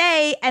can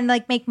say, and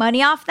like make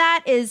money off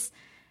that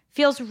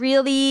feels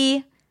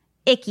really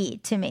icky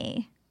to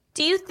me.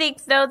 Do you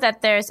think though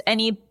that there's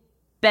any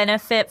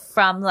benefit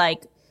from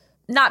like,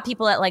 not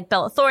people at like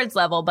Bella Thorne's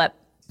level, but,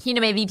 you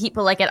know, maybe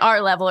people like at our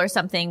level or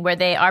something, where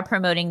they are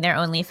promoting their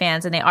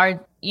OnlyFans and they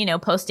are, you know,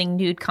 posting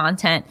nude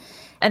content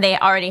and they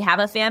already have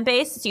a fan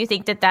base? Do you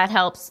think that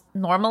helps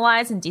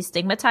normalize and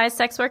destigmatize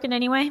sex work in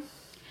any way?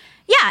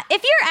 Yeah,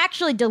 if you're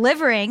actually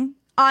delivering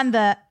on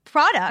the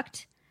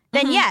product,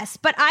 then yes.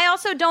 But I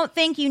also don't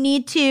think you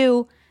need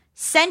to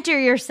center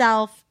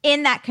yourself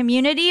in that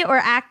community or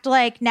act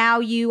like now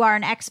you are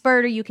an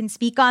expert or you can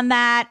speak on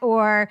that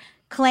or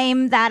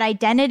claim that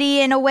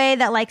identity in a way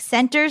that like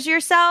centers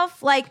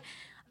yourself. Like,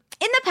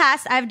 in the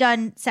past, I've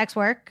done sex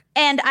work,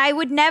 and I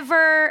would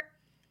never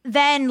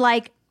then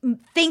like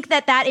think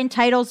that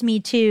entitles me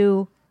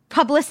to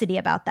publicity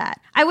about that.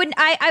 I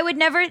would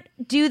never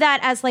do that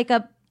as like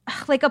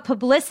a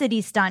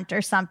publicity stunt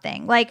or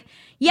something. Like,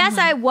 yes,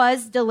 I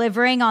was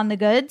delivering on the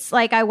goods.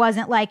 Like, I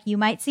wasn't like, you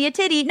might see a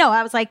titty. No,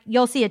 I was like,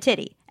 you'll see a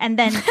titty. And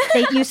then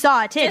you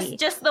saw a titty.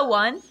 Just the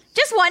one?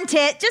 Just one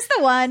tit. Just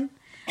the one.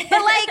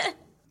 But like,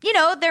 you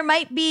know, there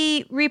might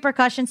be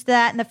repercussions to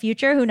that in the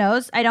future. Who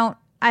knows? I don't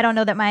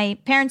know that my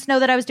parents know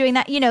that I was doing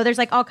that. You know, there's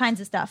like all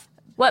kinds of stuff.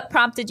 What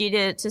prompted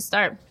you to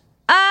start?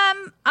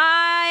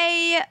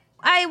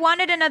 I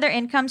wanted another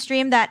income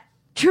stream that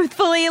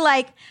truthfully,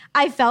 like,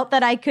 I felt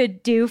that I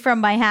could do from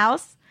my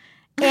house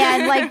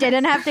and like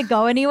didn't have to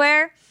go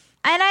anywhere.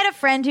 And I had a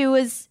friend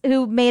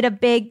who made a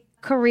big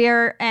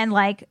career, and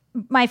like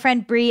my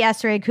friend Brie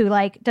Essrig, who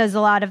like does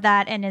a lot of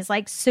that and is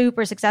like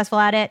super successful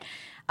at it.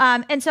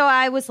 And so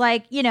I was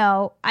like, you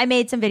know, I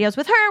made some videos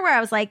with her where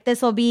I was like,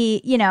 this will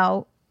be, you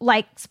know,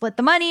 like split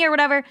the money or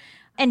whatever,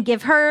 and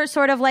give her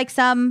sort of like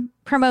some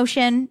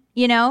promotion,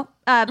 you know,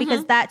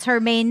 because that's her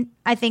main,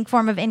 I think,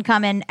 form of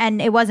income,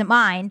 and it wasn't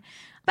mine.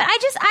 But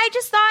I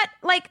just thought,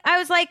 like, I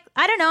was like,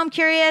 I don't know, I'm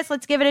curious,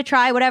 let's give it a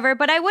try, whatever.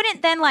 But I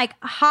wouldn't then like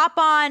hop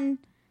on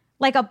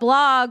like a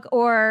blog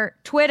or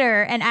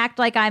Twitter and act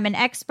like I'm an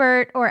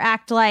expert or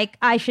act like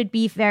I should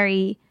be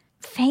very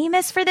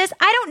famous for this.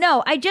 I don't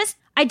know.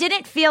 I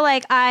didn't feel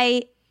like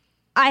I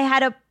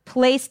had a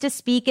place to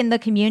speak in the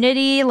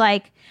community.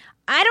 Like,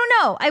 I don't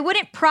know. I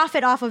wouldn't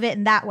profit off of it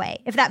in that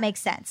way, if that makes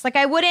sense. Like,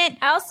 I wouldn't.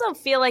 I also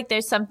feel like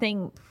there's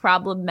something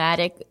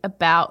problematic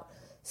about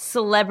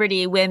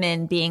celebrity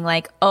women being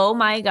like, oh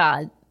my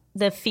God,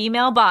 the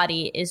female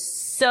body is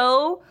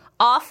so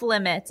off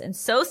limits and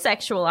so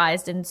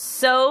sexualized and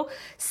so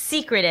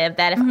secretive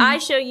that if I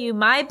show you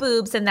my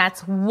boobs, then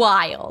that's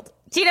wild.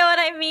 Do you know what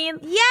I mean?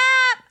 Yeah.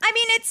 I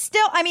mean, it's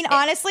still,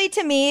 honestly,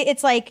 to me,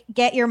 it's like,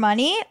 get your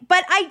money.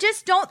 But I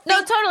just don't think.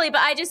 No, totally.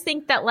 But I just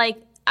think that,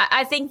 like,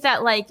 I think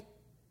that, like,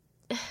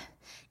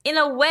 in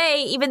a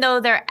way, even though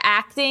they're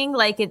acting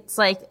like it's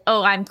like,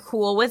 oh, I'm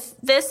cool with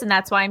this and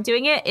that's why I'm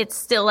doing it, it's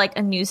still like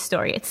a news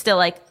story. It's still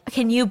like,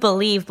 can you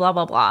believe blah,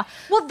 blah, blah.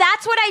 Well,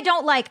 that's what I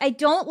don't like. I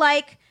don't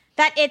like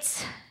that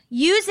it's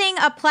using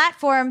a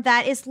platform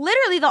that is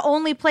literally the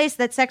only place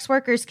that sex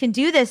workers can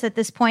do this at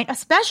this point,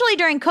 especially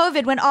during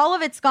COVID when all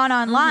of it's gone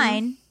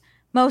online,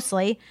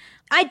 mostly.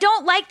 I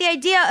don't like the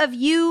idea of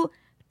you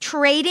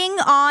trading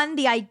on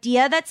the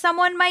idea that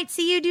someone might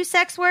see you do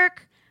sex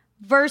work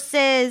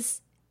versus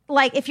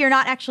like if you're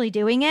not actually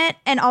doing it,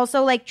 and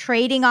also like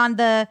trading on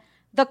the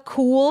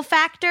cool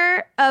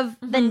factor of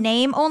the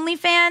name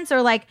OnlyFans,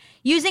 or like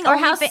using or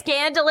how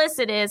scandalous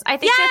it is. I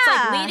think it's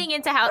like leading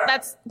into how,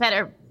 that's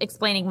better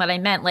explaining what I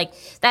meant, like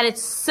that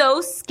it's so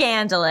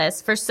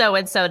scandalous for so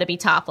and so to be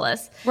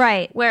topless,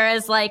 right?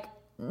 Whereas like,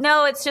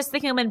 no, it's just the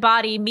human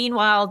body.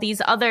 Meanwhile,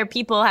 these other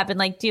people have been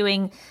like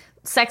doing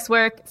sex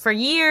work for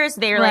years.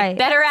 They're like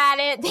better at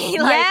it. They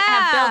like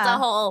have built a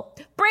whole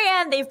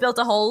brand. They've built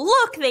a whole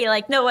look. They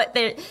like know what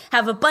they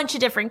have, a bunch of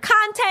different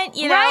content,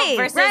 you know,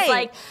 versus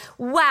like,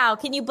 wow,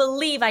 can you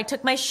believe I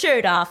took my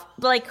shirt off?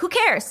 Like, who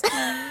cares?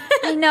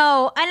 I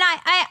know. And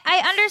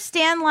I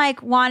understand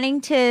like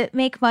wanting to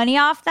make money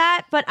off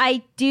that, but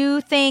I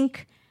do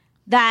think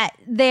that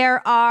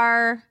there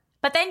are.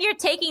 But then you're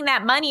taking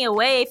that money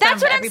away from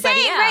That's what I'm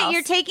everybody saying, else. right?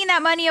 You're taking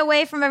that money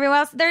away from everyone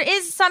else. There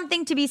is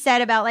something to be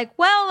said about like,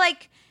 well,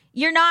 like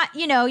you're not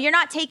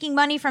taking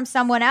money from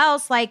someone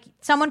else. Like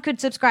someone could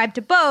subscribe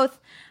to both,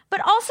 but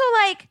also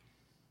like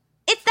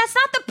that's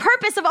not the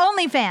purpose of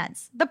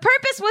OnlyFans. The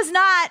purpose was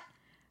not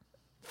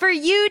for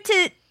you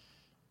to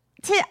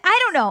I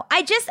don't know.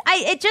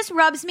 It just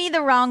rubs me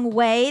the wrong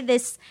way,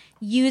 this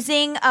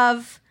using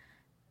of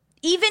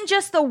even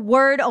just the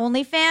word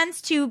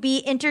OnlyFans to be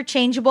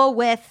interchangeable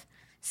with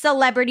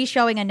celebrity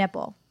showing a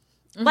nipple.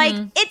 Like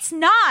it's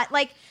not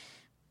like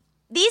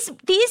these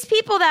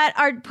people that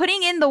are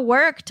putting in the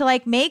work to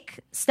like make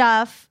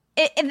stuff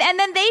and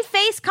then they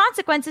face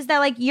consequences that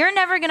like you're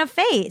never going to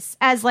face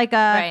as like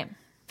a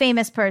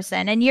famous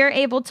person, and you're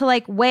able to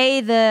like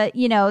weigh the,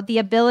 the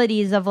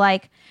abilities of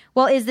like,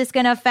 well, is this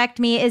going to affect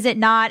me? Is it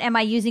not? Am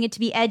I using it to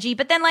be edgy?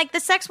 But then like the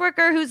sex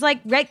worker who's like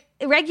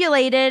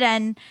regulated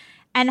and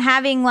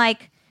having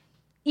like,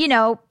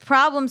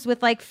 problems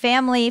with like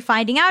family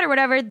finding out or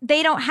whatever,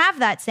 they don't have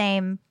that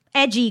same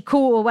edgy,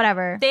 cool,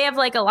 whatever. They have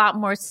like a lot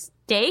more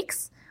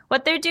stakes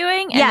what they're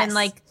doing, and then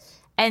like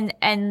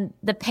and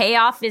the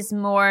payoff is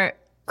more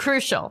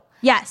crucial.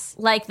 Yes.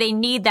 Like they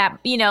need that,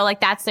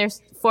 like that's their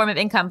form of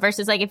income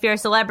versus like if you're a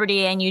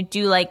celebrity and you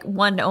do like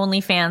one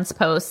OnlyFans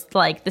post,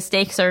 like the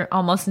stakes are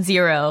almost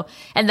zero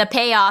and the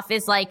payoff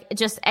is like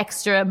just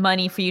extra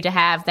money for you to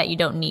have that you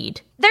don't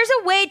need. There's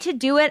a way to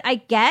do it, I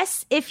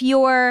guess, if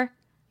you're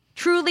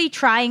truly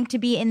trying to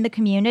be in the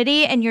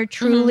community and you're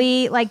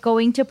truly like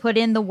going to put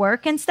in the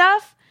work and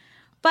stuff.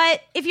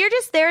 But if you're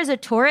just there as a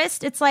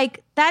tourist, it's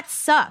like that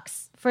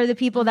sucks for the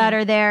people that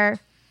are there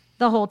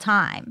the whole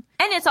time.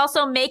 And it's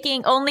also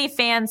making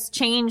OnlyFans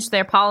change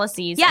their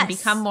policies and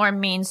become more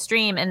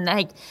mainstream. And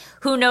like,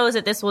 who knows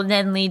that this will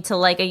then lead to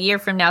like a year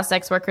from now,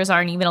 sex workers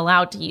aren't even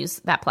allowed to use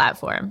that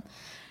platform.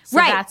 So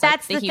that's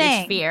like, the huge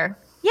thing. fear.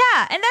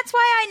 Yeah. And that's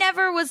why I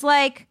never was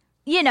like,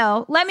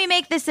 let me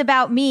make this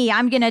about me.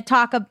 I'm going to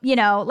talk,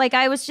 like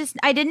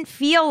I didn't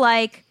feel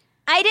like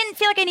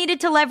I needed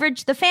to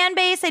leverage the fan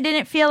base. I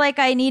didn't feel like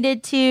I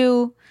needed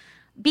to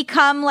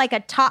become like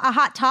a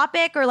hot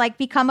topic or like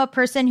become a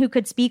person who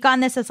could speak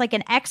on this as like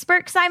an expert,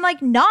 because I'm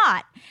like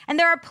not. And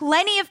there are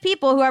plenty of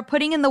people who are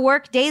putting in the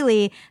work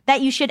daily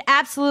that you should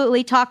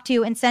absolutely talk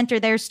to and center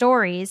their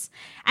stories.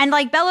 And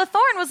like Bella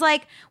Thorne was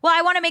like, well,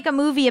 I want to make a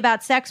movie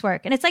about sex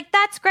work. And it's like,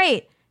 that's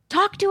great.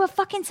 Talk to a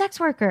fucking sex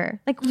worker.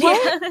 Like,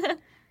 what?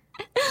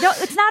 No,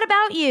 it's not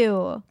about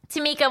you.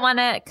 Tamika, want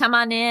to come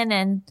on in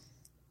and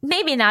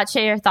maybe not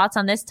share your thoughts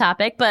on this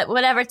topic, but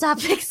whatever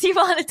topics you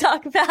want to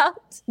talk about.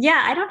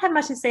 Yeah, I don't have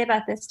much to say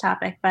about this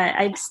topic, but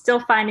I'm still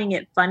finding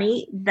it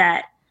funny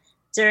that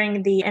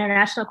during the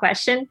international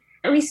question,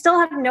 we still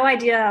have no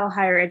idea how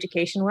higher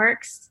education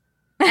works.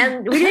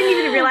 And we didn't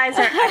even realize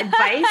our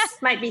advice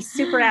might be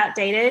super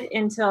outdated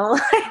until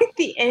like,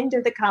 the end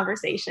of the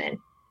conversation.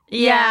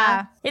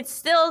 Yeah. It's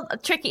still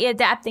tricky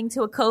adapting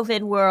to a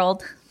COVID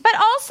world. But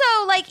also,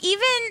 like,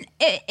 even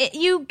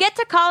you get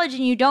to college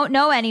and you don't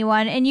know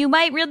anyone, and you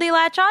might really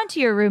latch on to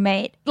your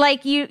roommate.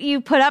 Like,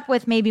 you put up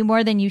with maybe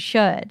more than you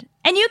should.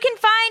 And you can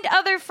find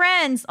other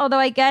friends, although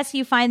I guess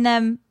you find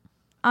them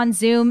on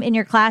Zoom in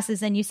your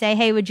classes and you say,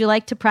 hey, would you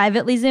like to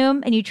privately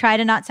Zoom? And you try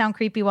to not sound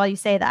creepy while you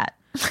say that.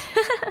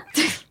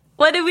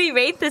 What did we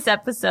rate this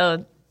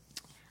episode?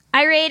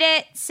 I rate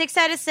it 6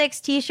 out of 6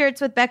 t-shirts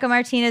with Becca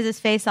Martinez's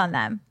face on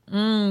them.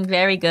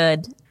 Very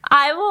good.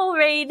 I will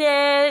rate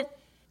it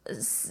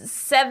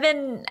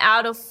 7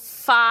 out of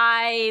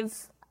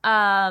 5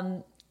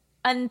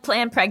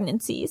 unplanned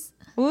pregnancies.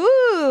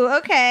 Ooh,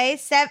 okay.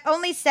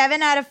 Only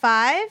 7 out of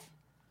 5?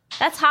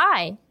 That's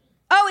high.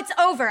 Oh, it's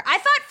over. I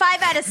thought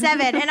 5 out of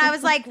 7, and I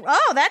was like,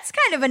 oh, that's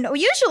kind of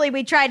usually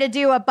we try to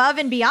do above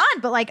and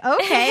beyond, but like,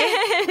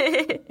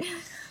 okay.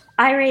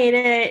 I rate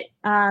it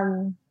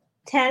 10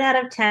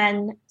 out of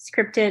 10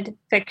 scripted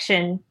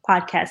fiction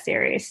podcast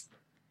series.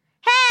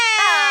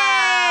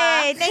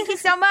 Hey! Thank you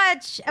so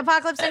much.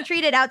 Apocalypse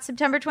Untreated, out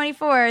September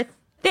 24th.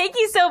 Thank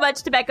you so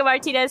much to Becca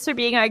Martinez for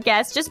being our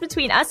guest. Just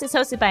Between Us is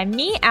hosted by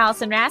me,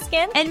 Allison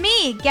Raskin. And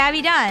me,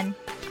 Gabby Dunn.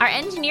 Our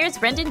engineer is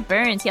Brendan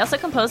Burns. He also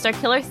composed our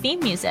killer theme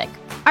music.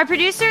 Our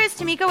producer is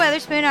Tamika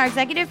Weatherspoon. Our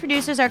executive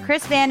producers are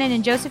Chris Vannon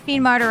and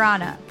Josephine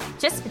Martirana.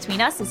 Just Between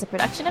Us is a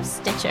production of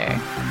Stitcher.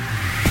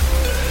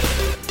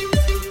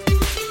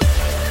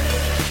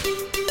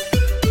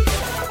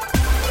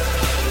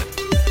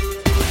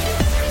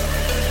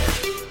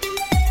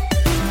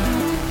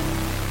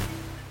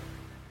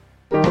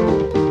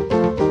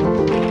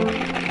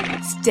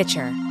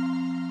 Stitcher.